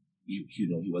 Is it, he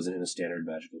wasn't in a standard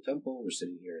magical temple, we're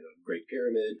sitting here in a great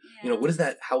pyramid. Yeah. What is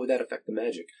that, how would that affect the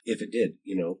magic? If it did,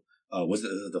 was it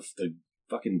the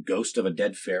fucking ghost of a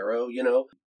dead pharaoh,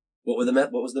 What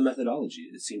was the methodology?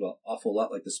 It seemed an awful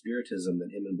lot like the Spiritism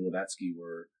that him and Blavatsky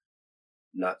were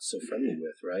not so friendly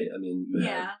with, right? I mean, you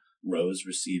had Rose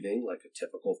receiving like a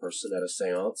typical person at a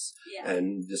seance,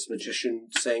 and this magician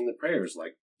saying the prayers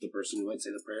like the person who might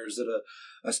say the prayers at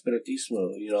a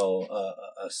spiritismo,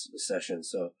 a session.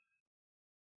 So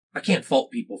I can't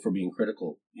fault people for being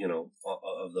critical,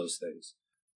 of those things.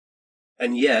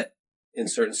 And yet, in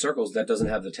certain circles, that doesn't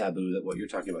have the taboo that what you're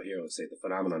talking about here, let's say the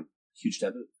phenomenon, huge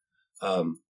taboo.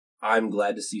 I'm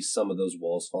glad to see some of those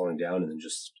walls falling down and then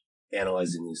just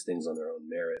analyzing these things on their own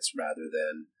merits rather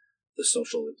than the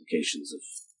social implications of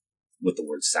what the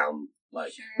words sound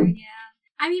like. Sure, yeah.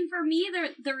 I mean, for me,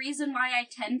 the reason why I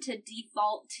tend to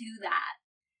default to that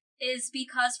is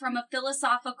because from a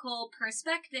philosophical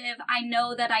perspective, I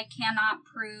know that I cannot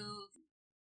prove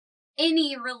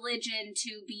any religion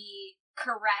to be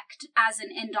correct as an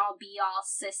end-all be-all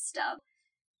system.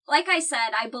 Like I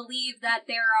said, I believe that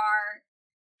there are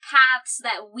paths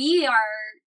that we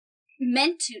are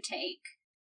meant to take,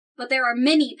 but there are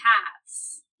many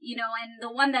paths, and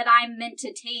the one that I'm meant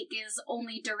to take is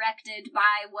only directed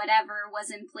by whatever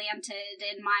was implanted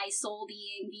in my soul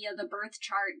being via the birth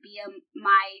chart, via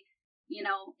my,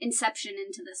 inception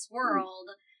into this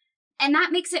world. And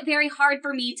that makes it very hard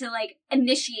for me to,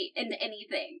 initiate into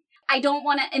anything. I don't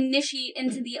want to initiate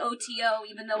into the OTO,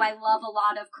 even though I love a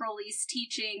lot of Crowley's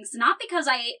teachings. Not because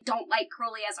I don't like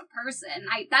Crowley as a person.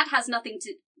 That has nothing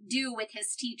to do with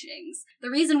his teachings.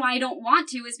 The reason why I don't want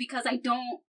to is because I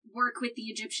don't work with the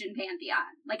Egyptian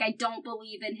pantheon. I don't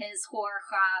believe in his Hor,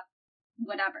 Ha,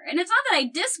 whatever. And it's not that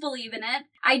I disbelieve in it.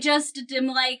 I just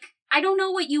am I don't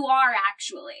know what you are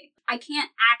actually. I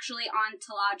can't actually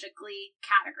ontologically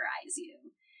categorize you.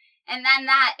 And then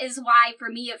that is why, for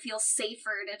me, it feels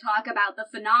safer to talk about the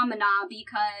phenomena,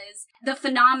 because the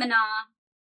phenomena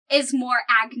is more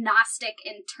agnostic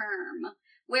in term,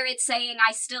 where it's saying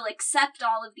I still accept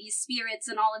all of these spirits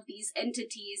and all of these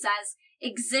entities as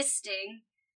existing,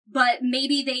 but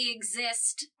maybe they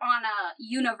exist on a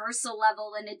universal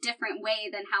level in a different way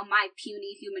than how my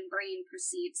puny human brain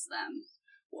perceives them.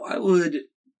 Well,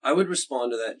 I would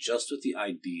respond to that just with the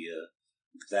idea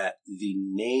that the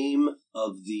name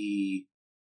of the,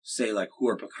 say, like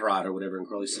Huar-Pakrat or whatever in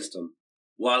Crowley's system,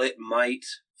 while it might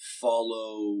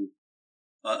follow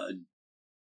a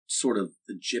sort of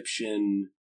Egyptian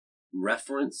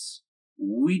reference,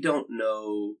 we don't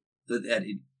know that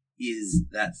it is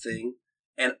that thing.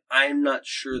 And I'm not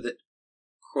sure that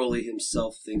Crowley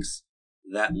himself thinks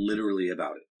that literally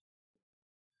about it.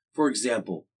 For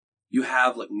example, you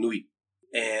have like Nuit,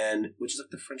 which is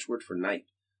like the French word for night.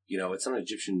 You know, it's not an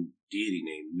Egyptian deity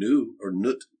name, Nu or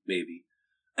Nut maybe.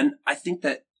 And I think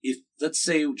that if, let's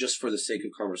say, just for the sake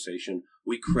of conversation,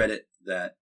 we credit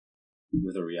that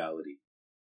with a reality.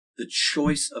 The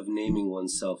choice of naming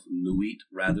oneself Nuit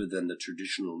rather than the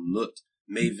traditional Nut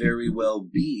may very well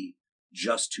be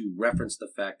just to reference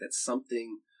the fact that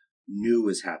something new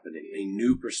is happening, a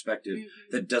new perspective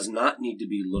that does not need to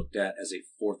be looked at as a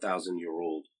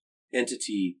 4,000-year-old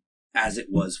entity as it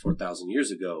was 4,000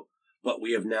 years ago. But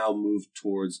we have now moved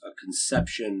towards a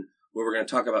conception where we're going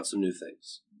to talk about some new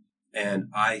things. And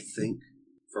I think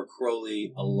for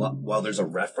Crowley, while there's a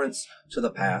reference to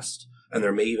the past, and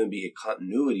there may even be a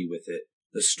continuity with it,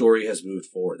 the story has moved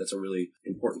forward. That's a really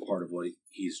important part of what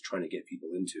he's trying to get people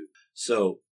into.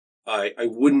 So I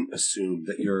wouldn't assume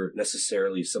that you're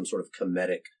necessarily some sort of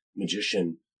Kemetic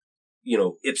magician, you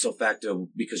know, ipso facto,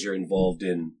 because you're involved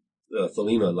in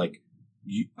Thelema. Like,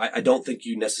 I don't think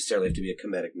you necessarily have to be a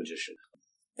Kemetic magician.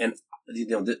 And, you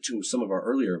know, to some of our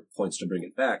earlier points to bring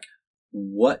it back,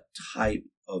 what type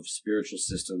of spiritual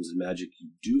systems and magic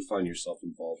you do find yourself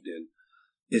involved in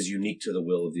is unique to the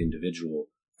will of the individual.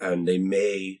 And they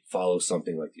may follow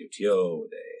something like the OTO or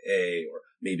the AA, or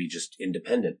maybe just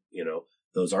independent, you know.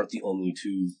 Those aren't the only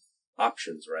two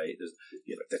options, right? There's,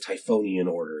 you know, the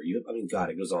Typhonian order. God,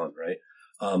 it goes on, right?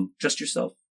 Just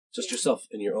yourself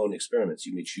in your own experiments.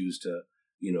 You may choose to,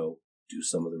 you know, do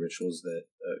some of the rituals that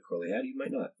Crowley had. You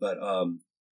might not, but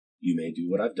you may do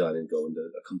what I've done and go into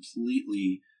a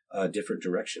completely different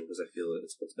direction because I feel that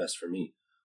it's what's best for me.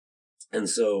 And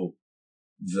so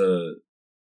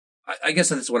I guess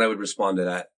that's what I would respond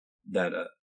to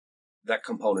that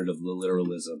component of the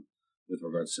literalism with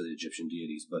regards to the Egyptian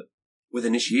deities. But with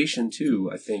initiation too,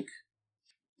 I think,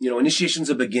 you know, initiation's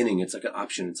a beginning. It's like an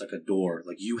option. It's like a door.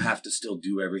 Like, you have to still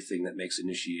do everything that makes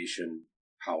initiation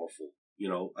powerful. You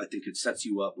know, I think it sets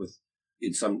you up with,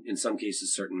 in some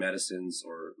cases, certain medicines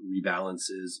or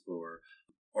rebalances, or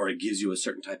it gives you a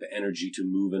certain type of energy to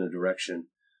move in a direction.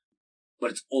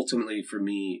 But it's ultimately, for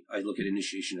me, I look at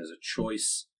initiation as a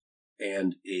choice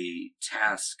and a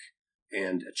task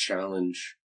and a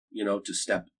challenge, you know, to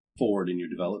step forward in your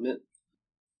development.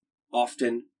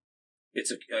 Often,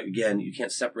 it's again, you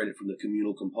can't separate it from the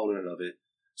communal component of it.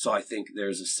 So I think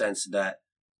there's a sense that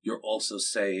you're also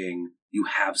saying you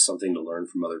have something to learn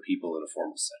from other people in a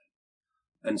formal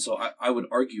setting. And so I would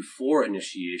argue for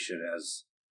initiation as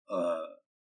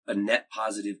a net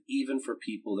positive, even for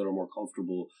people that are more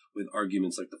comfortable with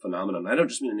arguments like the phenomenon. I don't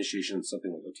just mean initiation in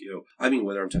something like OTO. I mean,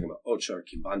 whether I'm talking about Ocha or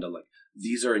Kimbanda, like,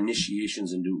 these are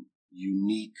initiations into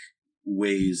unique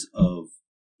ways of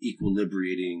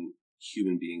equilibrating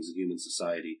human beings and human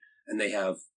society. And they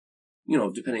have, you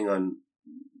know, depending on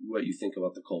what you think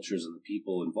about the cultures and the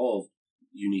people involved,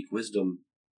 unique wisdom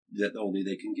that only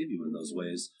they can give you in those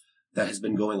ways that has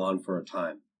been going on for a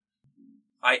time.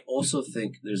 I also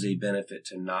think there's a benefit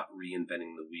to not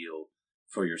reinventing the wheel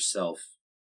for yourself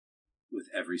with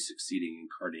every succeeding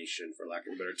incarnation, for lack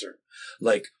of a better term.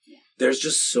 Like, there's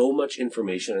just so much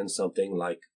information in something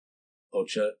like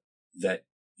Ocha that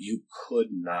you could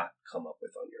not come up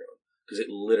with on your own, because it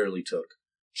literally took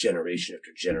generation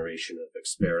after generation of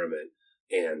experiment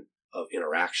and of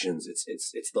interactions.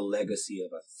 It's the legacy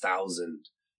of 1,000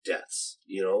 deaths,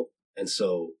 you know, and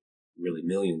so really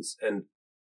millions. And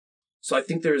so I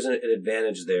think there's an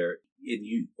advantage there.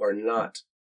 You are not,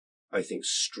 I think,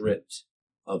 stripped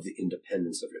of the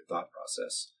independence of your thought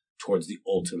process towards the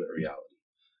ultimate reality.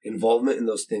 Involvement in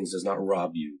those things does not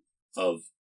rob you of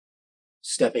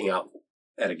stepping out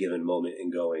at a given moment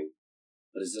and going,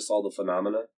 but is this all the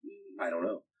phenomena? I don't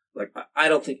know. Like, I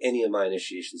don't think any of my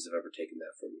initiations have ever taken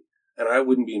that from me. And I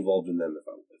wouldn't be involved in them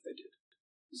if they did.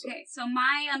 So. Okay, so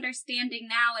my understanding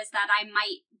now is that I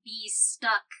might be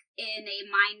stuck in a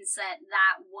mindset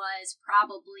that was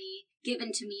probably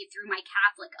given to me through my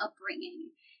Catholic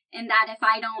upbringing. And that if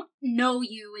I don't know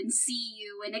you and see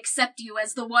you and accept you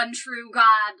as the one true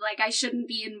God, like, I shouldn't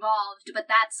be involved. But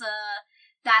that's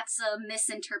a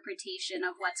misinterpretation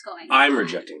of what's going on. I'm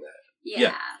rejecting that.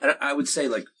 Yeah. And I would say,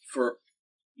 like, for,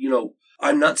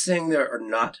 I'm not saying there are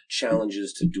not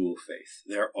challenges to dual faith.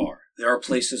 There are. There are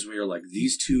places where you're like,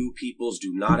 these two peoples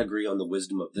do not agree on the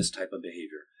wisdom of this type of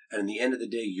behavior. And in the end of the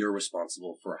day, you're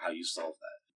responsible for how you solve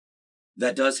that.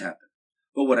 That does happen.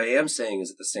 But what I am saying is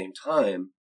at the same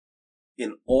time,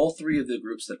 in all three of the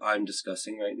groups that I'm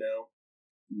discussing right now,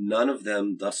 none of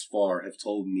them thus far have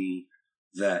told me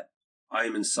that I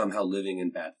am somehow living in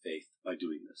bad faith by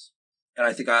doing this. And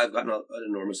I think I've gotten an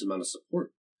enormous amount of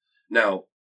support. Now,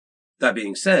 that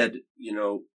being said,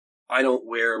 I don't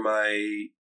wear my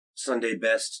Sunday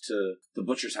best to the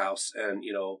butcher's house, and,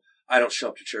 I don't show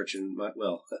up to church in my,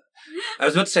 I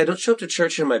was about to say I don't show up to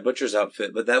church in my butcher's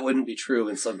outfit, but that wouldn't be true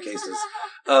in some cases.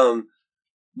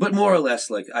 But more or less,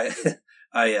 like,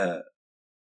 I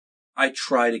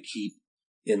try to keep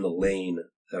in the lane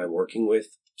that I'm working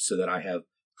with so that I have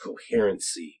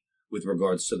coherency with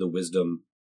regards to the wisdom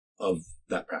of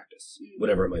that practice,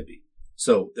 whatever it might be.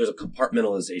 So there's a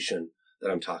compartmentalization that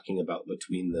I'm talking about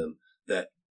between them that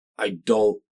I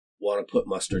don't want to put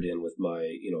mustard in with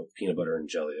my, peanut butter and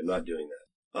jelly. I'm not doing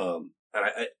that. And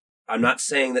I'm not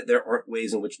saying that there aren't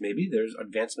ways in which maybe there's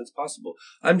advancements possible.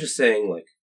 I'm just saying, like,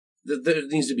 there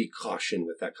needs to be caution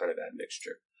with that kind of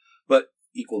admixture. But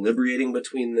equilibrating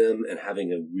between them and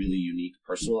having a really unique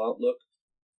personal outlook,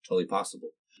 totally possible.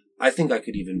 I think I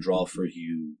could even draw for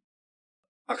you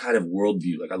a kind of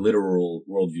worldview, like a literal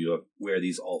worldview of where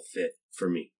these all fit for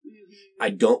me. Mm-hmm. I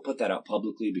don't put that out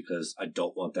publicly because I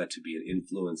don't want that to be an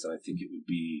influence, and I think it would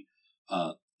be,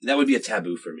 that would be a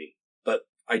taboo for me. But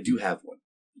I do have one.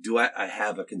 I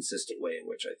have a consistent way in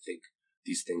which I think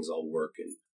these things all work,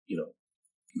 and,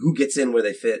 who gets in where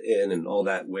they fit in and all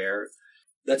that where.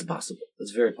 That's possible.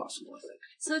 That's very possible, I think.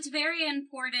 So it's very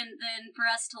important then for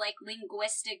us to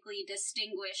linguistically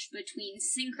distinguish between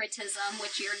syncretism,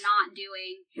 which you're not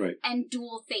doing, right, and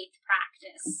dual faith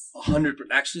practice.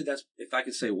 100%. Actually, that's, if I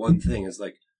could say one thing, is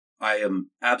like, I am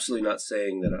absolutely not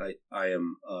saying that I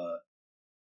am,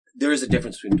 there is a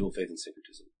difference between dual faith and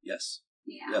syncretism. Yes.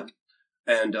 Yeah.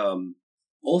 And,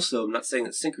 also, I'm not saying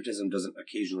that syncretism doesn't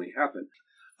occasionally happen.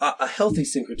 A healthy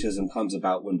syncretism comes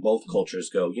about when both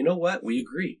cultures go, you know what, we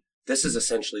agree. This is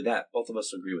essentially that. Both of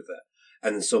us agree with that.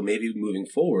 And so maybe moving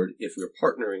forward, if we're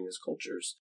partnering as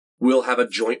cultures, we'll have a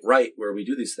joint right where we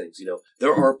do these things.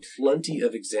 There are plenty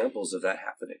of examples of that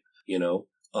happening,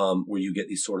 where you get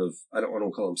these sort of, I don't want to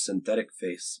call them synthetic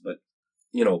faiths, but,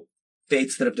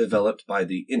 faiths that have developed by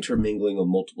the intermingling of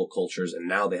multiple cultures, and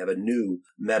now they have a new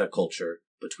metaculture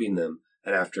between them.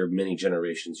 And after many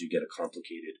generations, you get a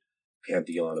complicated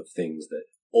pantheon of things that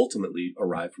ultimately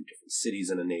arrive from different cities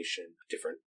in a nation,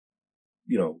 different,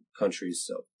 countries.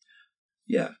 So,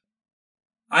 yeah.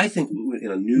 I think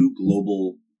in a new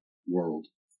global world,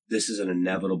 this is an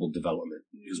inevitable development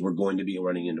because we're going to be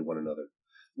running into one another.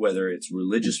 Whether it's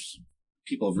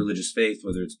people of religious faith,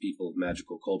 whether it's people of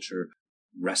magical culture,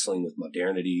 wrestling with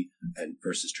modernity and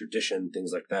versus tradition,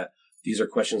 things like that. These are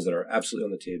questions that are absolutely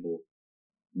on the table.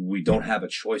 We don't have a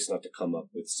choice not to come up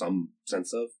with some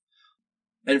sense of.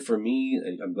 And for me,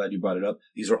 and I'm glad you brought it up,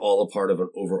 these are all a part of an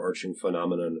overarching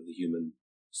phenomenon of the human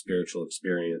spiritual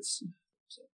experience.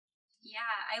 So.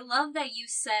 Yeah, I love that you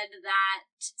said that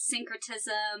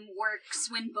syncretism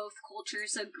works when both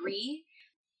cultures agree.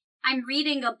 I'm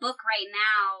reading a book right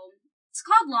now. It's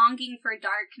called Longing for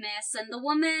Darkness, and the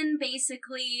woman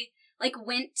basically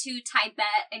went to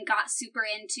Tibet and got super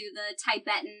into the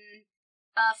Tibetan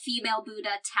female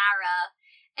Buddha Tara,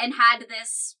 and had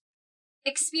this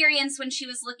experience when she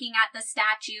was looking at the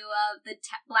statue of the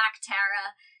Black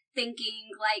Tara, thinking,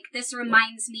 this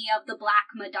reminds me of the Black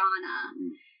Madonna.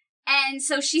 And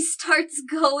so she starts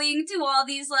going to all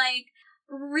these,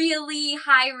 really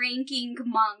high-ranking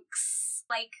monks,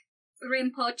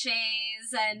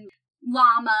 Rinpoches and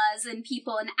lamas and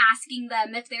people, and asking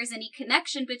them if there's any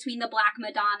connection between the Black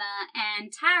Madonna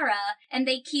and Tara, and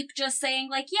they keep just saying,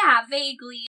 yeah,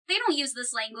 vaguely. They don't use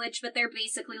this language, but they're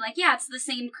basically yeah, it's the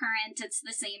same current, it's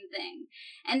the same thing.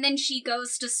 And then she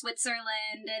goes to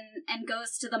Switzerland and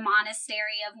goes to the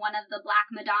monastery of one of the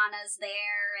Black Madonnas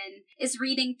there, and is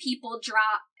reading people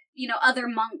draw, other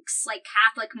monks,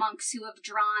 Catholic monks who have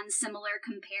drawn similar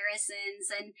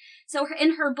comparisons. And so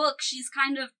in her book, she's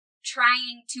kind of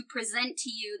trying to present to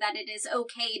you that it is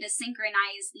okay to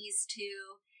synchronize these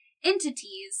two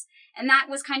entities. And that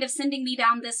was kind of sending me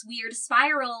down this weird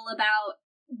spiral about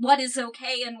what is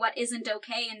okay and what isn't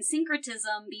okay in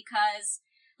syncretism, because,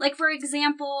 for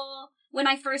example, when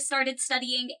I first started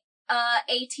studying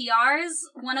ATRs,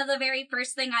 one of the very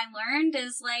first thing I learned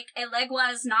is, like,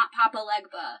 Elegua is not Papa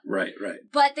Legba. Right.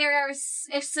 But there are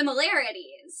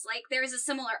similarities. Like, there's a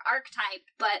similar archetype,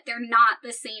 but they're not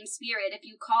the same spirit. If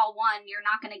you call one, you're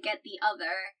not going to get the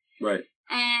other. Right.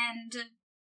 And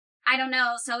I don't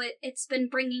know, so it's been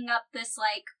bringing up this,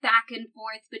 like, back and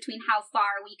forth between how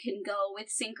far we can go with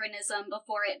synchronism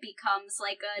before it becomes,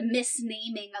 like, a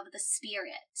misnaming of the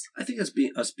spirit. I think it's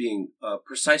us being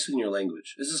precise in your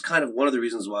language. This is kind of one of the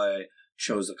reasons why I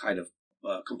chose a kind of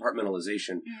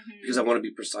compartmentalization, because I want to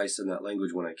be precise in that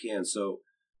language when I can. So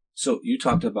you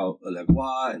talked about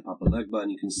Elegua and Papa Legba,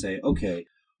 and you can say, okay,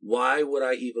 why would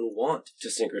I even want to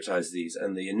syncretize these?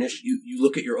 And you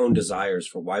look at your own desires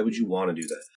for why would you want to do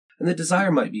that? And the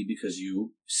desire might be because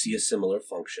you see a similar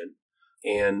function,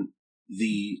 and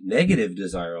the negative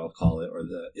desire, I'll call it,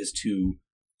 is to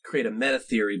create a meta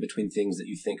theory between things that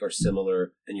you think are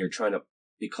similar, and you're trying to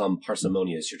become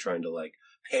parsimonious. You're trying to, like,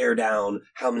 pare down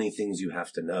how many things you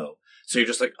have to know. So you're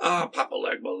just like, Papa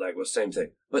Legba, same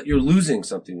thing. But you're losing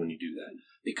something when you do that,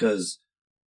 because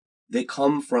they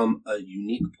come from a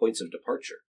unique points of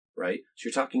departure, right? So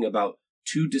you're talking about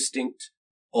two distinct,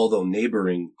 although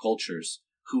neighboring cultures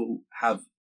who have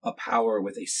a power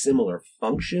with a similar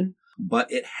function, but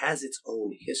it has its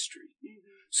own history.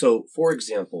 So, for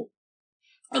example,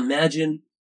 imagine,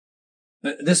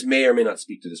 this may or may not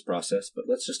speak to this process, but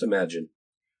let's just imagine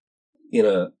in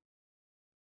a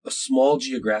small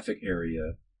geographic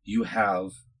area, you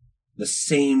have the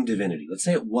same divinity. Let's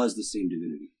say it was the same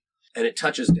divinity, and it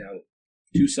touches down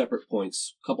at two separate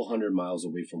points, a couple 100 miles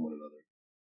away from one another.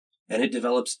 And it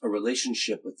develops a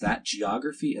relationship with that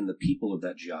geography and the people of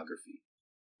that geography.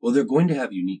 Well, they're going to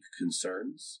have unique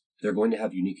concerns. They're going to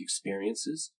have unique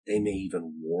experiences. They may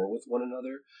even war with one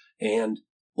another. And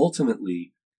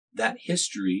ultimately, that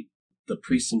history, the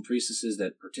priests and priestesses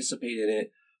that participate in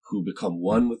it, who become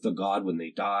one with the god when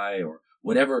they die or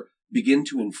whatever, begin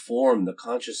to inform the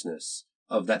consciousness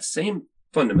of that same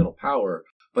fundamental power,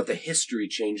 but the history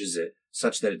changes it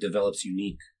such that it develops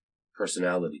unique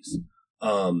personalities.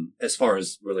 As far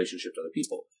as relationship to other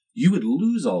people, you would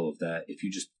lose all of that if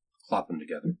you just clop them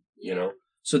together, you know?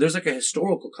 So there's like a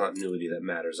historical continuity that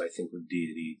matters, I think, with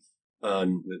deity,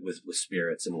 with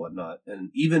spirits and whatnot. And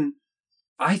even,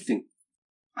 I think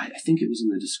it was in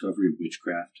the Discovery of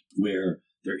Witchcraft where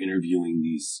they're interviewing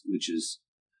these witches.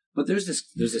 But there's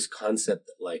this concept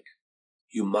that, like,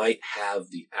 you might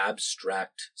have the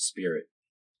abstract spirit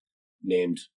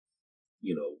named,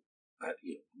 we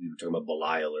were talking about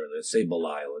Belial earlier. Let's say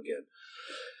Belial again.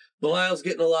 Belial's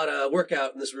getting a lot of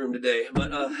workout in this room today.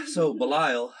 But so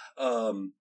Belial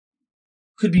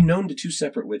could be known to two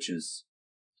separate witches.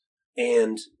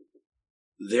 And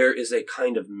there is a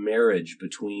kind of marriage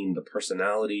between the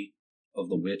personality of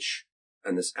the witch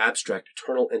and this abstract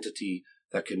eternal entity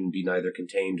that can be neither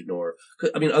contained nor...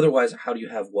 otherwise, how do you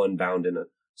have one bound in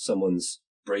someone's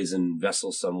brazen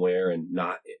vessel somewhere and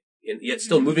not... and yet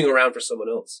still moving around for someone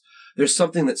else? There's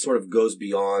something that sort of goes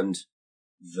beyond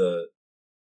the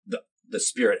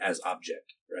spirit as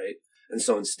object, right? And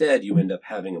so instead you end up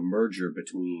having a merger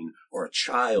between, or a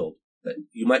child, that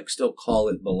you might still call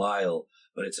it Belial,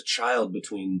 but it's a child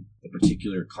between the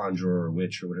particular conjurer or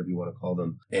witch or whatever you want to call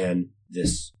them and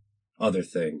this other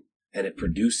thing. And it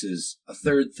produces a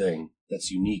third thing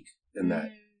that's unique in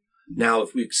that. Now,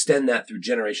 if we extend that through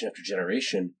generation after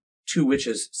generation, two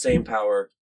witches, same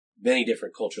power, many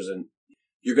different cultures, and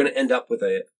you're going to end up with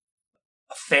a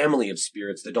family of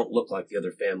spirits that don't look like the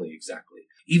other family exactly,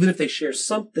 even if they share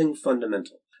something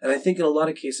fundamental. And I think in a lot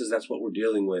of cases, that's what we're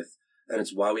dealing with. And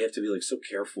it's why we have to be like so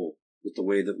careful with the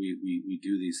way that we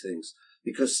do these things,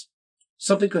 because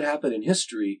something could happen in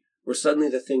history where suddenly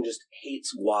the thing just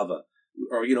hates guava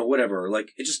or, whatever,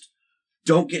 like it just,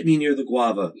 don't get me near the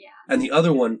guava. Yeah. And the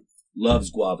other one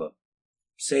loves guava.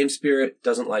 Same spirit,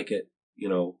 doesn't like it.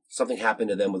 Something happened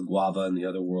to them with guava in the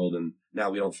other world, and now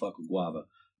we don't fuck with guava.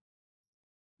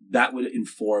 That would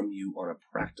inform you on a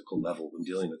practical level when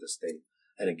dealing with this thing.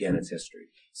 And again, it's history.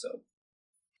 So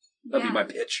that'd be my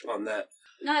pitch on that.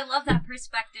 No, I love that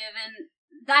perspective. And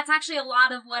that's actually a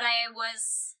lot of what I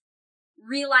was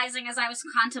realizing as I was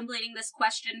contemplating this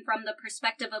question from the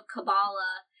perspective of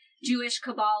Kabbalah, Jewish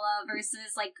Kabbalah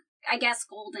versus, like, I guess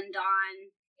Golden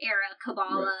Dawn era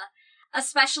Kabbalah. Right.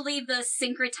 Especially the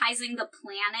syncretizing the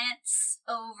planets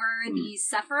over the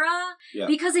Sephira. Yeah.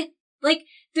 Because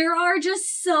there are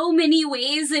just so many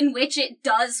ways in which it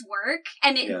does work,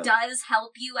 and it does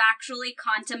help you actually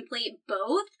contemplate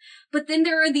both. But then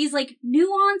there are these, like,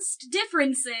 nuanced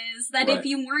differences that if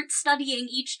you weren't studying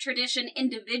each tradition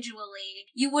individually,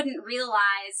 you wouldn't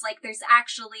realize, like, there's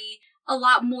actually a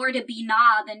lot more to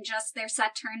Binah than just their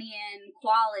Saturnian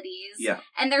qualities. Yeah.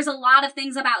 And there's a lot of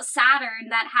things about Saturn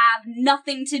that have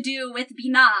nothing to do with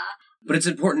Binah. But it's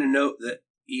important to note that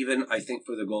even, I think,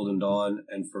 for the Golden Dawn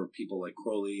and for people like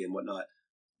Crowley and whatnot,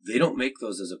 they don't make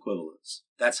those as equivalents.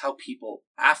 That's how people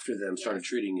after them started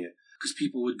treating it. Because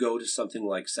people would go to something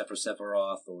like Sefer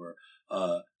Sephiroth or,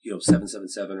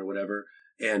 777 or whatever,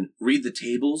 and read the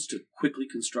tables to quickly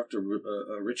construct a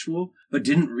ritual, but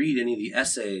didn't read any of the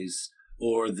essays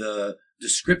or the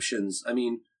descriptions. I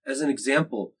mean, as an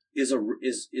example, is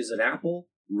an apple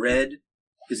red?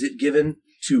 Is it given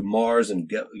to Mars and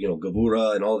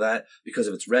Gavura and all that because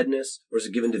of its redness, or is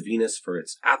it given to Venus for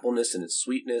its appleness and its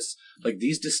sweetness? Like,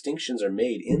 these distinctions are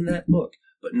made in that book,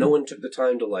 but no one took the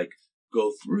time to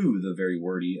go through the very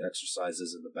wordy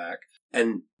exercises in the back.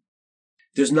 And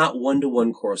there's not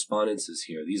one-to-one correspondences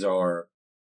here. These are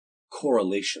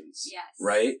correlations, yes,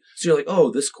 right? So you're like,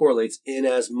 oh, this correlates in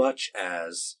as much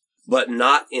as, but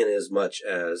not in as much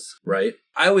as, right?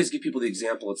 I always give people the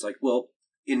example. It's like, well,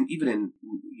 even in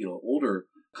older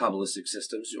Kabbalistic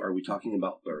systems, are we talking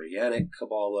about Lurianic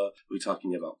Kabbalah? Are we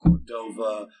talking about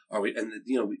Cordova?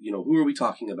 Who are we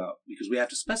talking about? Because we have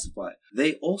to specify.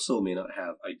 They also may not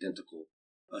have identical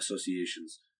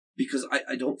associations, because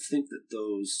I don't think that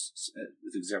those,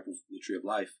 with example, the Tree of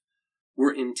Life,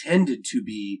 were intended to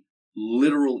be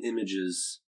literal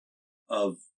images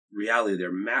of reality.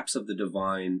 They're maps of the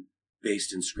divine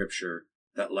based in Scripture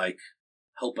that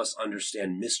help us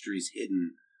understand mysteries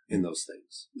hidden in those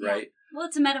things, right? Well,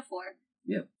 it's a metaphor.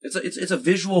 Yeah, it's a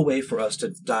visual way for us to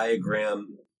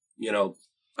diagram.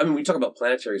 We talk about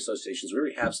planetary associations. We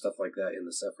already have stuff like that in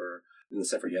the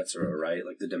Sefer Yetzirah, right?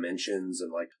 Like the dimensions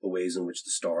and the ways in which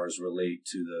the stars relate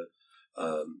to the.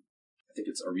 I think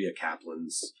it's Aria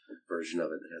Kaplan's version of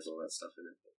it that has all that stuff in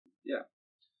it. Yeah.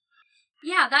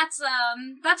 Yeah, that's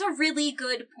a really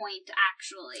good point,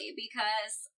 actually,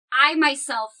 because I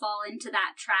myself fall into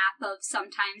that trap of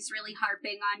sometimes really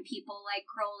harping on people like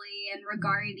Crowley and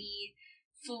Regardi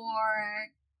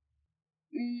for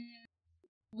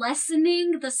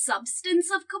lessening the substance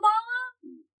of Kabbalah.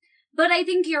 But I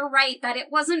think you're right that it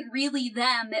wasn't really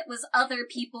them, it was other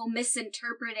people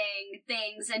misinterpreting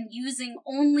things and using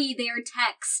only their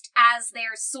text as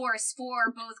their source for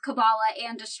both Kabbalah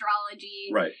and astrology.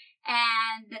 Right.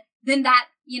 And then that,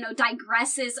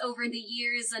 digresses over the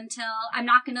years until, I'm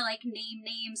not going to name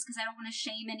names because I don't want to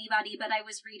shame anybody, but I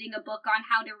was reading a book on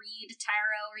how to read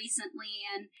tarot recently,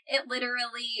 and it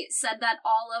literally said that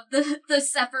all of the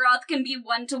Sephiroth can be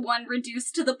one-to-one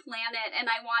reduced to the planet, and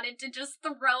I wanted to just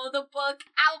throw the book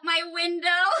out my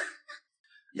window.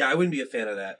 Yeah, I wouldn't be a fan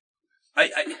of that.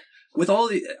 With all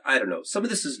the, I don't know, some of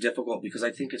this is difficult because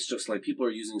I think it's just people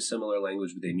are using similar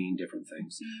language, but they mean different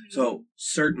things. Mm-hmm. So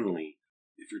certainly,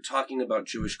 if you're talking about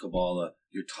Jewish Kabbalah,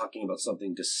 you're talking about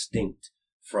something distinct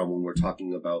from when we're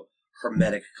talking about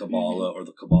Hermetic Kabbalah or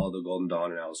the Kabbalah of the Golden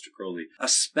Dawn and Aleister Crowley,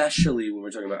 especially when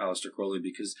we're talking about Aleister Crowley,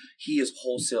 because he is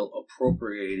wholesale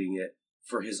appropriating it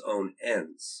for his own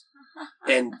ends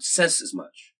and says as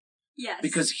much. Yes.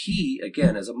 Because he,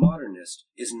 again, as a modernist,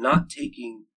 is not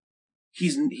taking...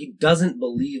 He doesn't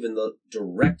believe in the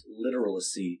direct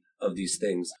literalacy of these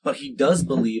things, but he does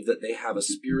believe that they have a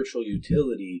spiritual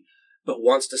utility, but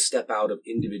wants to step out of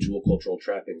individual cultural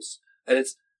trappings. And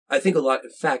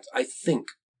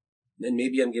and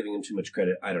maybe I'm giving him too much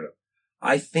credit, I don't know.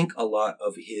 I think a lot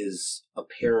of his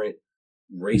apparent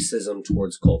racism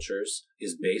towards cultures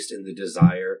is based in the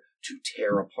desire to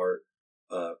tear apart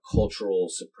cultural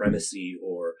supremacy.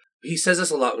 Or he says this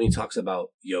a lot when he talks about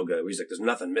yoga, where he's like, there's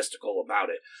nothing mystical about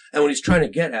it. And what he's trying to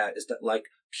get at is that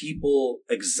people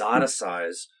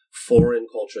exoticize foreign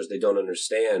cultures they don't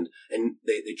understand, and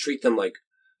they treat them like,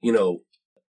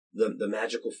 the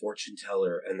magical fortune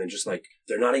teller, and then just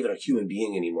they're not even a human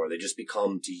being anymore. They just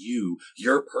become to you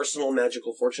your personal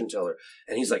magical fortune teller.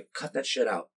 And he's like, cut that shit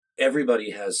out.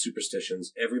 Everybody has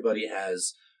superstitions. Everybody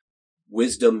has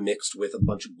wisdom mixed with a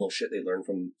bunch of bullshit they learn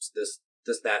from this,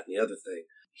 that, and the other thing.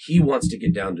 He wants to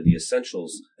get down to the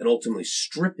essentials and ultimately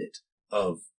strip it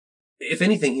of, if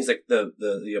anything, he's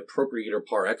the appropriator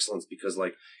par excellence, because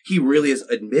he really is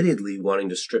admittedly wanting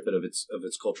to strip it of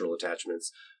its cultural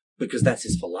attachments, because that's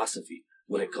his philosophy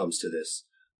when it comes to this.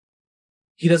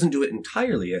 He doesn't do it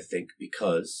entirely, I think,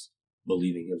 because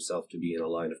believing himself to be in a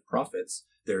line of prophets,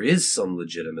 there is some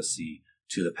legitimacy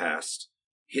to the past.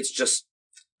 It's just,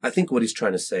 I think what he's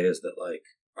trying to say is that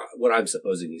what I'm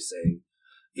supposing he's saying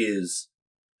is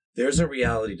there's a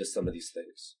reality to some of these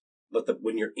things, but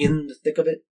when you're in the thick of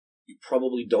it, you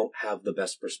probably don't have the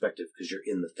best perspective because you're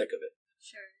in the thick of it.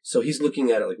 Sure. So he's looking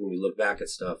at it when we look back at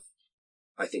stuff,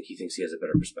 I think he thinks he has a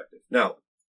better perspective. Now,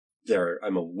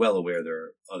 I'm well aware there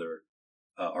are other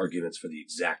arguments for the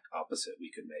exact opposite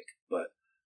we could make, but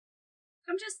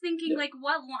I'm just thinking, like,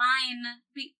 what line,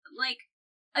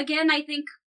 again, I think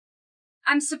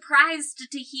I'm surprised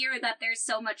to hear that there's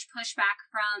so much pushback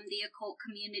from the occult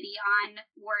community on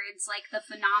words like the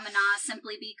phenomena,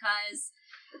 simply because,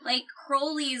 like,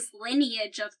 Crowley's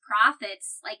lineage of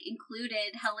prophets, like,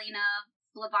 included Helena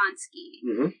Blavatsky.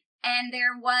 Mm-hmm. And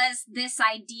there was this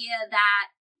idea that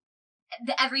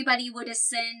everybody would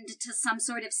ascend to some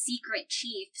sort of secret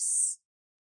chiefs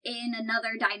in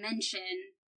another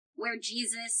dimension, where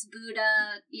Jesus,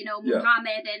 Buddha,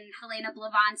 Muhammad and Helena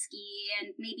Blavatsky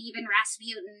and maybe even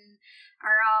Rasputin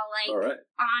are all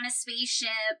on a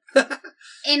spaceship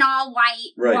in all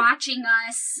white, watching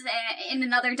us in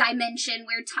another dimension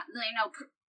where,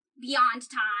 beyond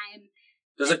time.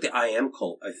 There's like the I Am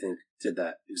cult, I think, did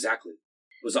that exactly.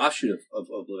 It was an offshoot of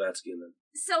Blavatsky and them.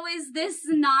 So is this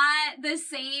not the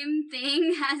same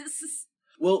thing as...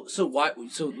 Well, so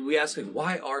we ask, like,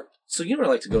 why are... So you know what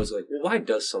I like to go is like, well, why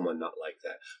does someone not like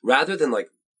that? Rather than like,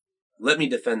 let me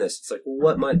defend this. It's like, well,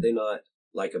 what might they not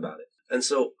like about it? And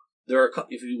so there are,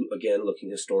 if you, again, looking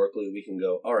historically, we can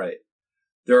go, all right,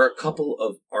 there are a couple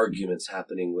of arguments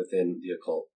happening within the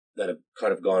occult that have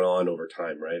kind of gone on over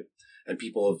time, right? And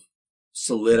people have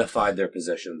solidified their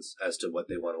positions as to what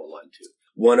they want to align to.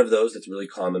 One of those that's really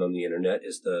common on the internet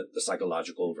is the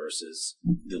psychological versus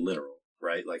the literal,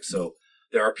 right? Like, so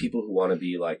there are people who want to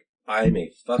be like, I'm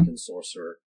a fucking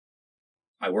sorcerer.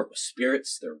 I work with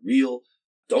spirits. They're real.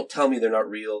 Don't tell me they're not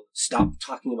real. Stop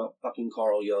talking about fucking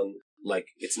Carl Jung. Like,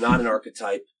 it's not an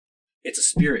archetype. It's a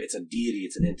spirit. It's a deity.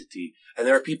 It's an entity. And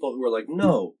there are people who are like,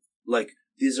 no, like,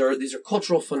 these are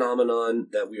cultural phenomenon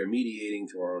that we are mediating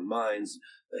through our own minds,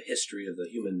 the history of the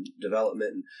human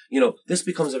development. And, this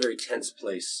becomes a very tense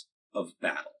place of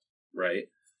battle, right?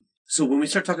 So when we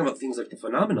start talking about things like the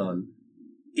phenomenon,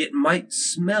 it might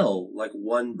smell like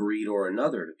one breed or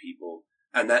another to people,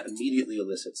 and that immediately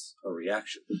elicits a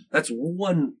reaction. That's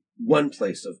one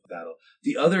place of battle.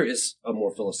 The other is a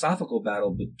more philosophical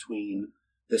battle between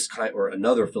this kind, or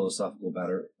another philosophical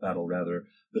battle rather,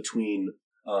 between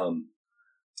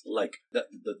like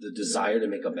the desire to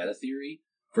make a meta theory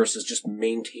versus just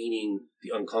maintaining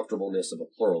the uncomfortableness of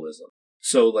a pluralism.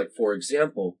 So, like, for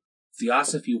example,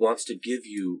 Theosophy wants to give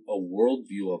you a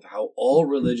worldview of how all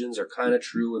religions are kind of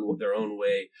true in their own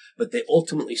way, but they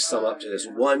ultimately sum up to this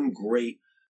one great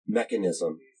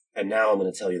mechanism. And now I'm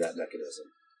going to tell you that mechanism.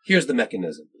 Here's the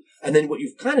mechanism. And then what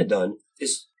you've kind of done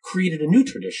is created a new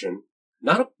tradition.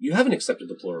 You haven't accepted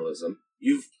the pluralism.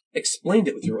 You've explained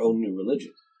it with your own new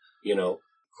religion.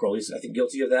 Crowley's, I think,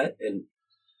 guilty of that. And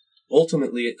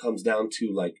ultimately it comes down to,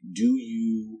 like, do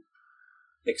you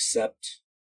accept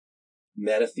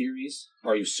meta theories?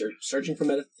 Are you searching for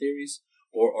meta theories,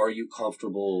 or are you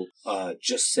comfortable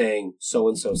just saying so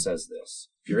and so says this?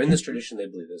 If you're in this tradition, they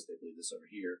believe this over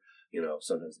here.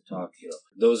 Sometimes they talk.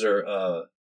 Those are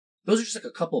just like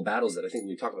a couple of battles that I think when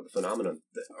we talk about the phenomenon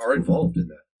that are involved in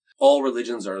that. All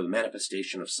religions are the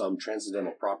manifestation of some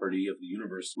transcendental property of the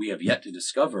universe we have yet to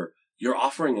discover. You're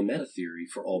offering a meta theory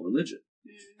for all religion,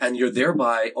 and you're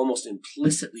thereby almost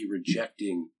implicitly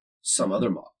rejecting some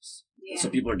other models. Yeah. So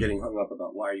people are getting hung up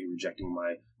about, why are you rejecting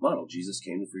my model? Jesus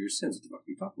came for your sins. What the fuck are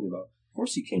you talking about? Of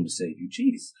course he came to save you.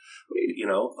 Jeez.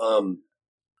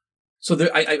 So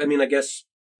there, I mean, I guess,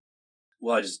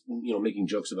 well, I just, making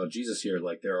jokes about Jesus here,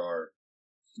 like, there are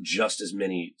just as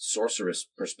many sorceress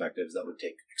perspectives that would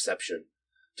take exception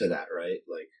to that, right?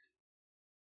 Like,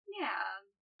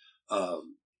 yeah.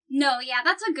 No, yeah,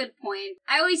 that's a good point.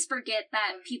 I always forget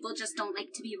that people just don't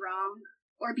like to be wrong.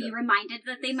 Or be reminded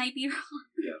that they might be wrong.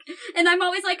 Yeah. And I'm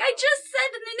always like, I just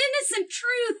said an innocent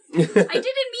truth. I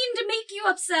didn't mean to make you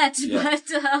upset, but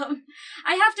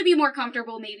I have to be more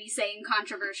comfortable maybe saying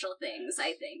controversial things,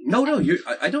 I think. No,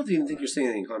 I don't even think you're saying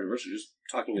anything controversial, just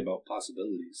talking about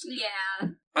possibilities. Yeah.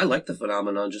 I like the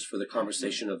phenomenon just for the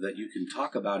conversation of that you can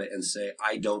talk about it and say,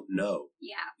 I don't know.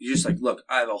 Yeah. You're just like, look,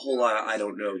 I have a whole lot of I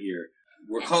don't know here.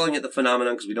 We're calling it the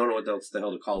phenomenon because we don't know what else the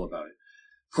hell to call about it.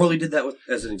 Crowley did that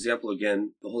as an example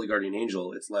again, the Holy Guardian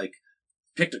Angel. It's like,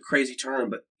 picked a crazy term,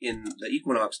 but in the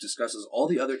Equinox discusses all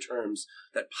the other terms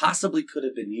that possibly could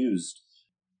have been used.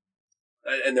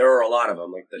 And there are a lot of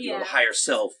them, like the higher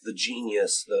self, the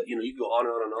genius, you go on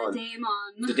and on and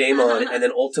on. The daemon. And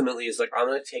then ultimately it's like, I'm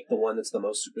going to take the one that's the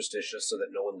most superstitious so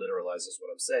that no one literalizes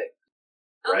what I'm saying.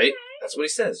 Okay. Right? That's what he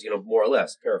says, more or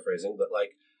less, paraphrasing, but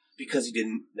like, because he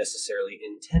didn't necessarily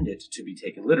intend it to be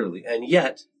taken literally. And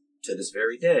yet, to this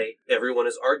very day, everyone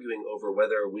is arguing over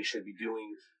whether we should be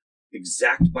doing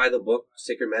exact by the book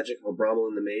Sacred Magic of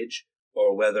Abramelin the Mage,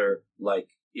 or whether, like,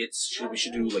 we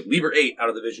should do like Liber 8 out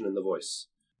of the vision and the voice.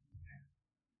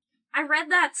 I read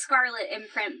that Scarlet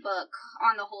imprint book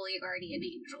on the Holy Guardian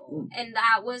Angel, and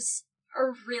that was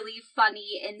a really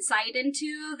funny insight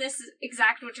into this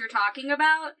exact what you're talking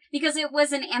about, because it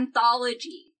was an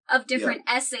anthology of different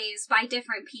essays by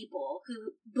different people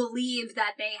who believe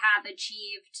that they have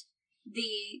achieved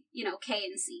the, K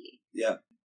and C. Yeah.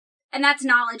 And that's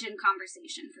knowledge and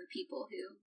conversation for people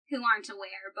who aren't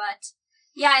aware, but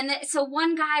yeah, and so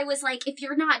one guy was like, if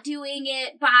you're not doing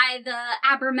it by the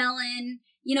Abramelin,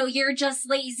 you're just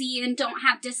lazy and don't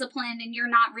have discipline and you're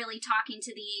not really talking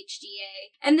to the HGA.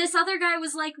 And this other guy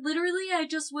was like, literally, I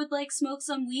just would like smoke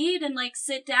some weed and like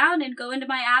sit down and go into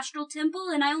my astral temple,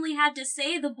 and I only had to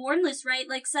say the Bornless rite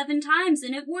like 7 times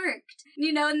and it worked.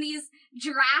 And these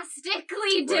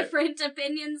drastically different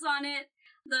opinions on it.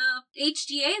 The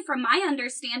HGA, from my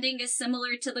understanding, is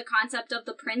similar to the concept of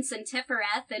the Prince and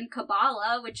Tifereth in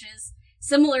Kabbalah, which is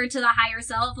similar to the higher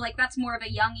self. Like, that's more of a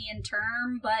Jungian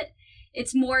term, but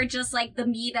it's more just like the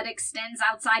me that extends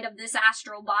outside of this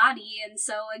astral body. And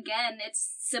so, again,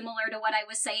 it's similar to what I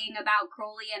was saying about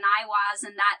Crowley and Aiwass,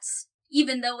 and that's,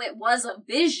 even though it was a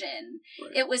vision,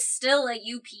 it was still a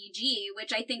UPG,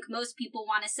 which I think most people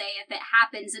want to say if it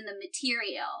happens in the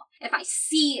material. If I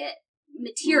see it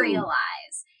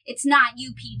materialize, it's not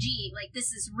UPG, like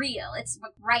this is real, it's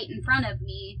right in front of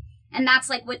me. And that's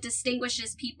like what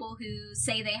distinguishes people who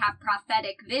say they have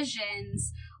prophetic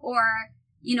visions or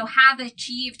have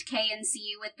achieved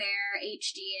KNC with their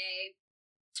HGA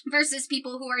versus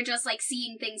people who are just like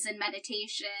seeing things in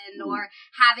meditation or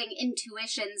having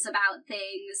intuitions about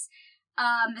things.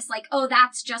 It's like, oh,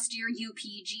 that's just your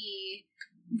UPG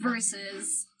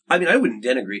versus, I mean, I wouldn't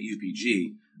denigrate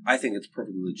UPG. I think it's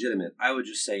perfectly legitimate. I would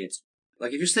just say it's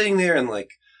like if you're sitting there and like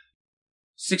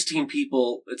 16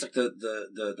 people, it's like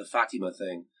the Fatima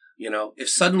thing. If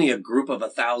suddenly a group of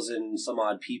 1,000 some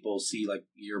odd people see like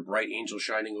your bright angel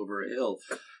shining over a hill,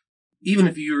 even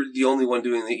if you're the only one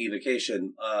doing the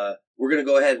evocation, we're going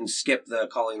to go ahead and skip the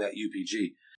calling that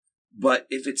UPG. But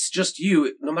if it's just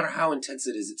you, no matter how intense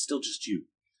it is, it's still just you.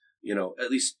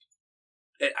 At least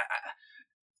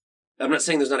I'm not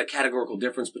saying there's not a categorical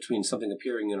difference between something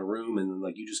appearing in a room and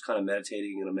like you just kind of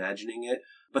meditating and imagining it,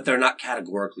 but they're not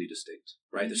categorically distinct,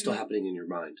 right? Mm-hmm. They're still happening in your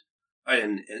mind.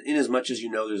 And in as much as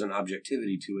there's an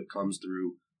objectivity to it, comes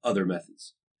through other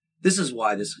methods. This is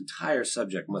why this entire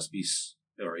subject must be,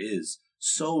 or is,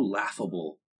 so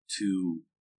laughable to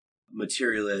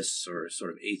materialists or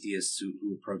sort of atheists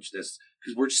who approach this,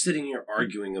 because we're just sitting here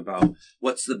arguing about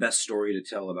what's the best story to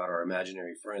tell about our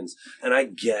imaginary friends. And I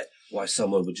get why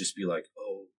someone would just be like,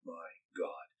 oh my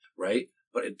God, right?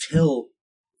 But until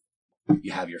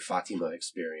you have your Fatima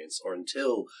experience, or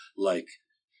until like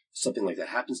something like that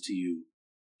happens to you,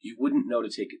 you wouldn't know to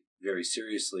take it very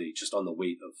seriously just on the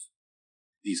weight of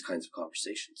these kinds of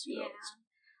conversations.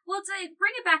 Well, to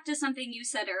bring it back to something you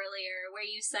said earlier, where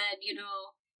you said,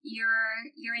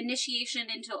 your initiation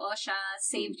into Osha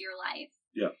saved your life.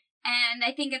 Yeah. And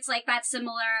I think it's like that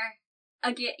similar,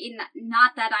 again,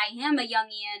 not that I am a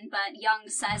Jungian, but Jung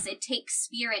says it takes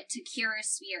spirit to cure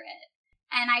spirit.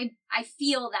 And I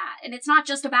feel that. And it's not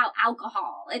just about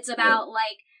alcohol. It's about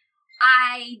like,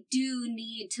 I do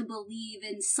need to believe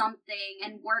in something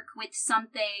and work with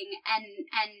something and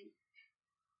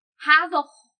have a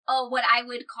what I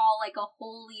would call like a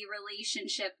holy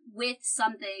relationship with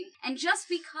something. And just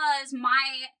because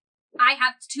I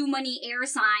have too many air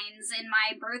signs in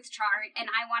my birth chart and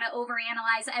I want to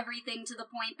overanalyze everything to the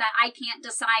point that I can't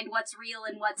decide what's real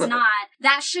and what's not,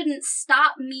 that shouldn't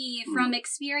stop me from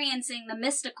experiencing the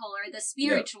mystical or the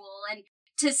spiritual. And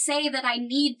to say that I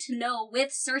need to know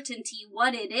with certainty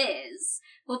what it is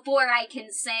before I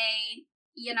can say,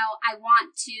 I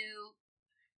want to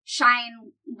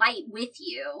shine light with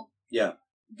you. Yeah.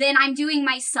 Then I'm doing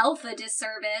myself a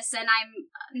disservice and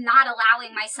I'm not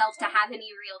allowing myself to have any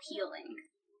real healing.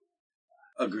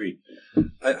 Agreed.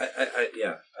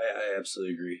 I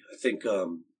absolutely agree. I think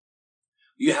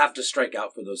you have to strike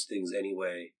out for those things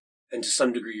anyway. And to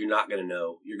some degree, you're not going to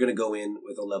know. You're going to go in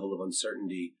with a level of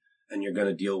uncertainty and you're going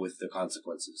to deal with the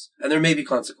consequences. And there may be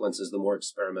consequences the more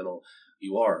experimental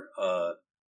you are.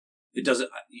 It doesn't,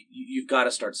 you've got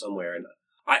to start somewhere. And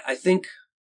I think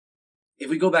if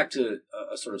we go back to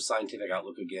a sort of scientific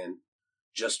outlook again,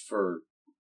 just for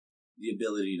the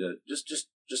ability to just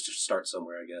to start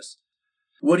somewhere, I guess.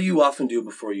 What do you often do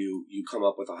before you come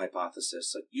up with a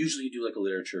hypothesis? Like usually you do like a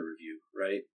literature review,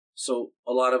 right? So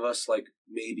a lot of us like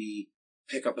maybe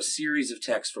pick up a series of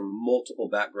texts from multiple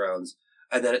backgrounds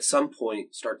and then at some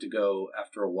point start to go,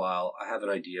 after a while, I have an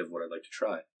idea of what I'd like to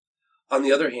try. On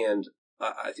the other hand,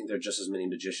 I think there are just as many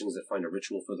magicians that find a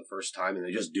ritual for the first time and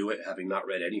they just do it having not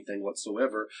read anything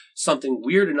whatsoever. Something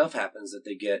weird enough happens that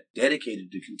they get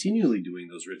dedicated to continually doing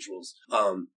those rituals.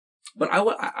 But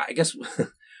I guess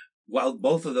while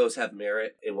both of those have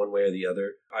merit in one way or the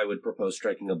other, I would propose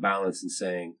striking a balance and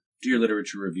saying, do your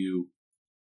literature review,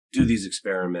 do these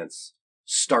experiments,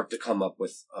 start to come up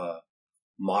with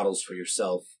models for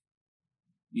yourself,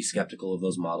 be skeptical of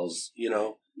those models,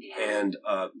 and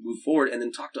move forward, and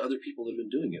then talk to other people that have been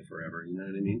doing it forever. You know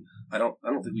what I mean? I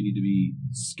don't think we need to be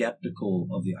skeptical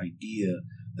of the idea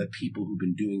that people who've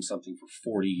been doing something for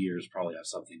 40 years probably have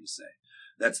something to say.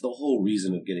 That's the whole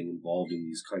reason of getting involved in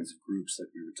these kinds of groups that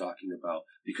we were talking about,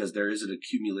 because there is an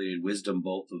accumulated wisdom,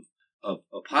 both of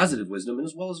a positive wisdom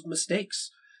as well as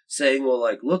mistakes. Saying, well,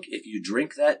 like, look, if you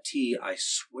drink that tea, I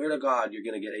swear to God, you're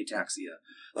going to get ataxia.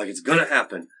 Like, it's going to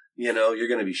happen. You're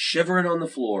going to be shivering on the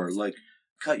floor. Like,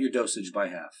 cut your dosage by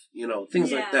half.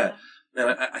 Things like that. And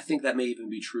I think that may even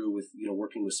be true with,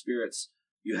 working with spirits.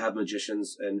 You have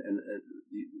magicians and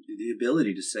the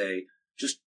ability to say,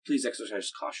 just please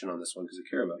exercise caution on this one because I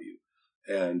care about you.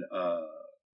 And, a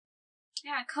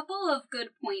couple of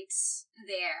good points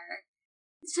there.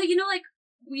 So,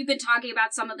 we've been talking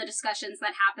about some of the discussions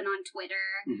that happen on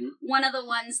Twitter. Mm-hmm. One of the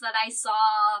ones that I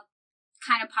saw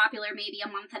kind of popular maybe a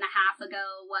month and a half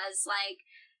ago was like,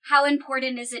 how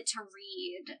important is it to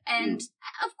read? And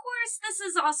of course, this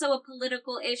is also a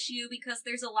political issue because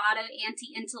there's a lot of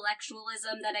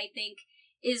anti-intellectualism that I think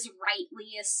is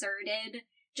rightly asserted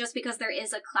just because there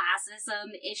is a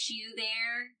classism issue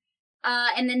there.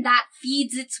 And then that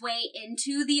feeds its way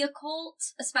into the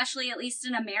occult, especially at least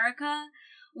in America,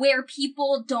 where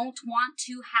people don't want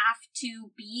to have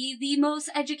to be the most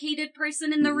educated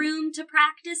person in the room to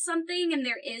practice something, and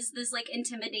there is this, like,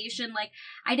 intimidation, like,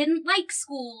 I didn't like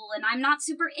school, and I'm not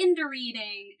super into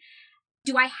reading.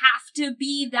 Do I have to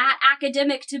be that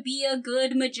academic to be a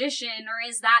good magician, or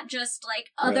is that just,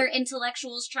 like, other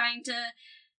intellectuals trying to,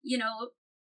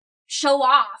 show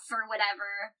off or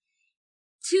whatever?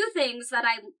 Two things that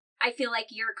I feel like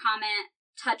your comment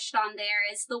touched on there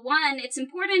is the one, it's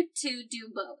important to do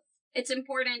both. It's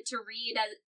important to read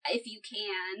if you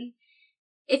can,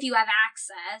 if you have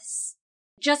access.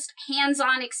 Just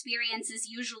hands-on experience is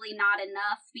usually not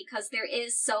enough because there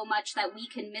is so much that we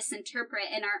can misinterpret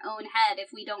in our own head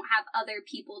if we don't have other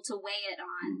people to weigh it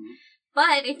on. Mm-hmm.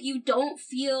 But if you don't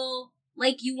feel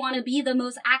like you want to be the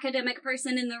most academic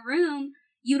person in the room,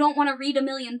 you don't want to read a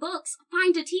million books,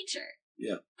 find a teacher.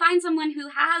 Yeah. Find someone who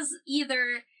has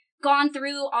either gone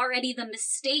through already the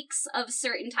mistakes of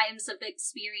certain types of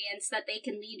experience that they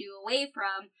can lead you away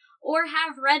from, or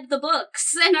have read the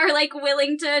books and are, like,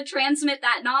 willing to transmit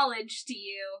that knowledge to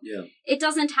you. Yeah. It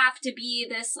doesn't have to be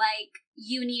this, like,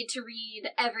 you need to read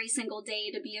every single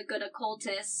day to be a good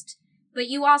occultist, but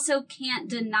you also can't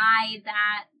deny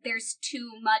that there's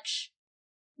too much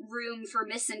room for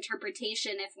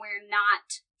misinterpretation if we're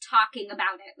not talking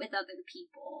about it with other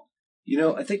people.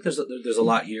 I think there's a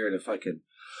lot here, and if I could,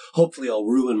 hopefully I'll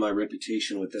ruin my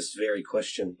reputation with this very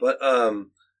question. But, I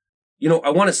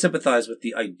want to sympathize with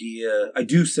the idea. I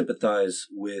do sympathize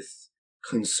with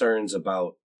concerns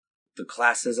about the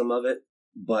classism of it,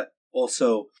 but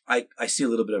also I see a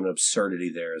little bit of an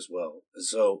absurdity there as well.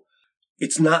 So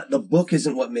it's not, the book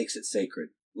isn't what makes it sacred.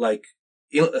 Like,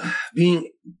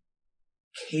 being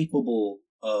capable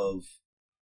of,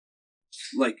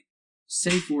 like,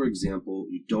 say, for example,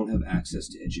 you don't have access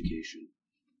to education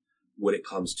when it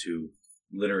comes to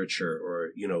literature,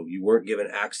 or, you weren't given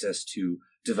access to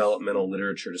developmental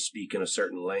literature to speak in a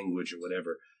certain language or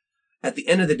whatever. At the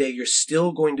end of the day, you're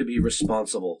still going to be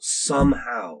responsible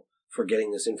somehow for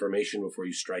getting this information before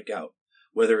you strike out.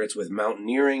 Whether it's with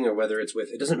mountaineering or whether it's with,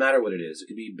 it doesn't matter what it is. It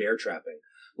could be bear trapping.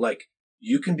 Like,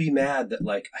 you can be mad that,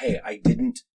 like, hey, I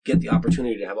didn't get the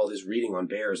opportunity to have all this reading on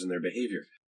bears and their behavior.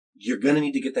 You're going to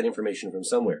need to get that information from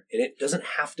somewhere. And it doesn't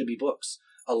have to be books.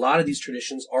 A lot of these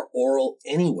traditions are oral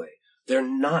anyway. They're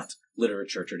not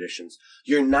literature traditions.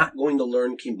 You're not going to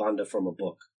learn Kimbanda from a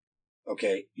book.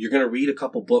 Okay? You're going to read a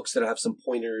couple books that have some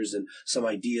pointers and some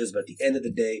ideas, but at the end of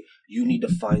the day, you need to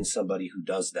find somebody who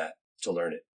does that to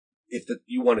learn it. If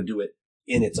you want to do it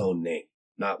in its own name,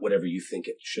 not whatever you think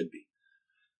it should be.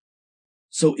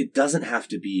 So it doesn't have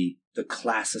to be the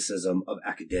classicism of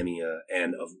academia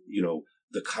and of,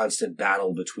 the constant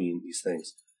battle between these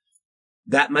things.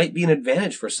 That might be an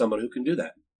advantage for someone who can do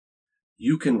that.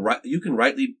 You can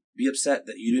rightly be upset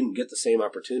that you didn't get the same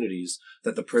opportunities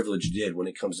that the privileged did when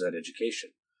it comes to that education.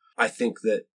 I think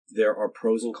that there are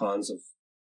pros and cons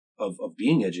of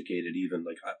being educated even.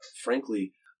 Like,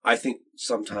 frankly, I think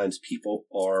sometimes people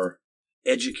are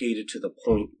educated to the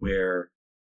point where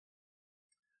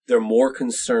they're more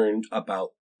concerned about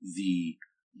the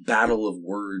battle of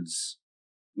words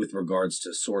with regards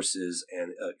to sources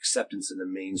and acceptance in the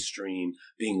mainstream,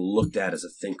 being looked at as a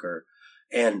thinker.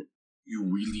 And you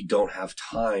really don't have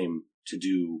time to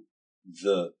do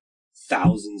the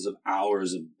thousands of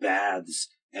hours of baths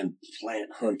and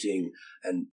plant hunting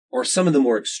or some of the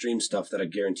more extreme stuff that I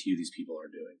guarantee you these people are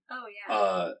doing. Oh,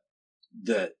 yeah.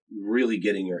 That really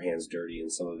getting your hands dirty in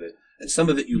some of it. And some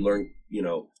of it you learn,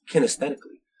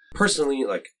 kinesthetically. Personally,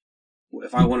 like,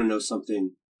 if I want to know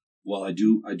something, while I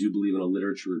do believe in a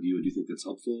literature review, I do think that's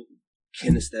helpful.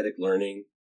 Kinesthetic learning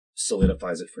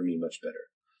solidifies it for me much better.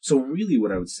 So really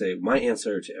what I would say, my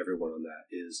answer to everyone on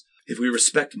that is, if we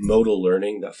respect modal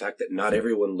learning, the fact that not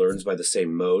everyone learns by the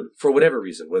same mode, for whatever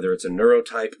reason, whether it's a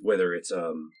neurotype, whether it's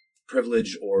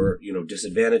privilege or,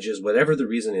 disadvantages, whatever the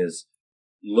reason is,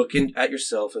 look at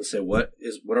yourself and say, what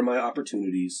are my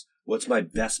opportunities? What's my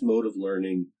best mode of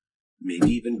learning?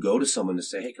 Maybe even go to someone to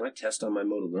say, hey, can I test on my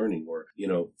mode of learning? Or,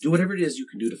 do whatever it is you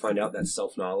can do to find out that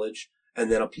self-knowledge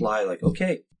and then apply like,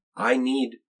 okay, I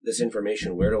need this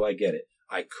information. Where do I get it?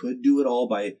 I could do it all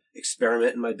by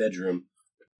experiment in my bedroom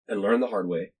and learn the hard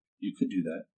way. You could do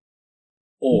that.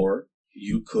 Or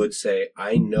you could say,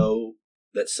 I know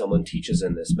that someone teaches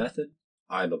in this method.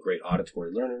 I'm a great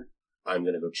auditory learner. I'm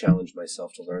going to go challenge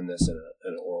myself to learn this in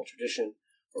an oral tradition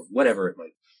or whatever it might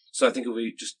be. So I think if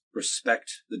we just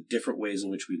respect the different ways in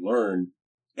which we learn,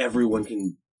 everyone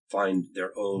can find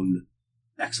their own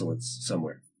excellence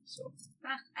somewhere. So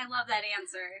I love that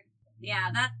answer.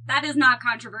 Yeah, that is not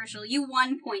controversial. You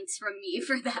won points from me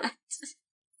for that.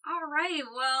 All right,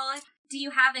 well, do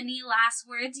you have any last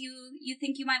words you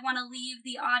think you might want to leave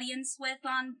the audience with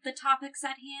on the topics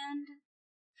at hand?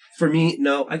 For me,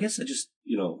 no. I guess I just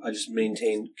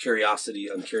maintain curiosity.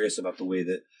 I'm curious about the way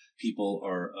that people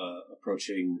are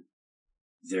approaching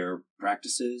their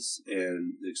practices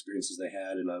and the experiences they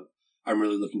had, and I'm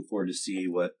really looking forward to see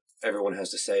what everyone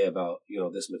has to say about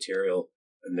this material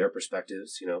and their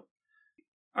perspectives.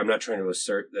 I'm not trying to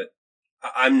assert that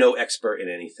I'm no expert in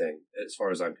anything as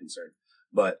far as I'm concerned,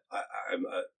 but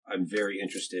I'm very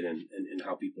interested in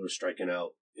how people are striking out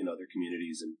in other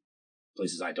communities and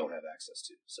places I don't have access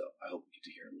to. So I hope we get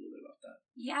to hear a little bit about that.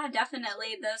 Yeah,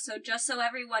 definitely. So just so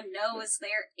everyone knows,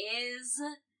 there is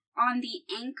on the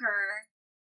Anchor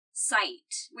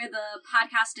site where the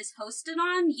podcast is hosted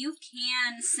on, you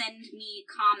can send me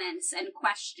comments and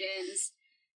questions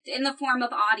in the form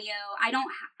of audio.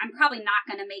 I'm probably not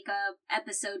going to make a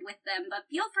episode with them, but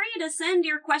feel free to send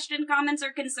your question, comments,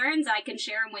 or concerns. I can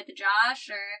share them with Josh,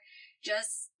 or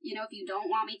just, if you don't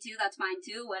want me to, that's fine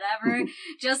too, whatever.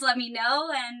 Just let me know,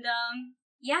 and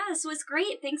yeah, this was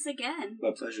great. Thanks again.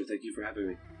 My pleasure. Thank you for having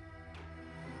me.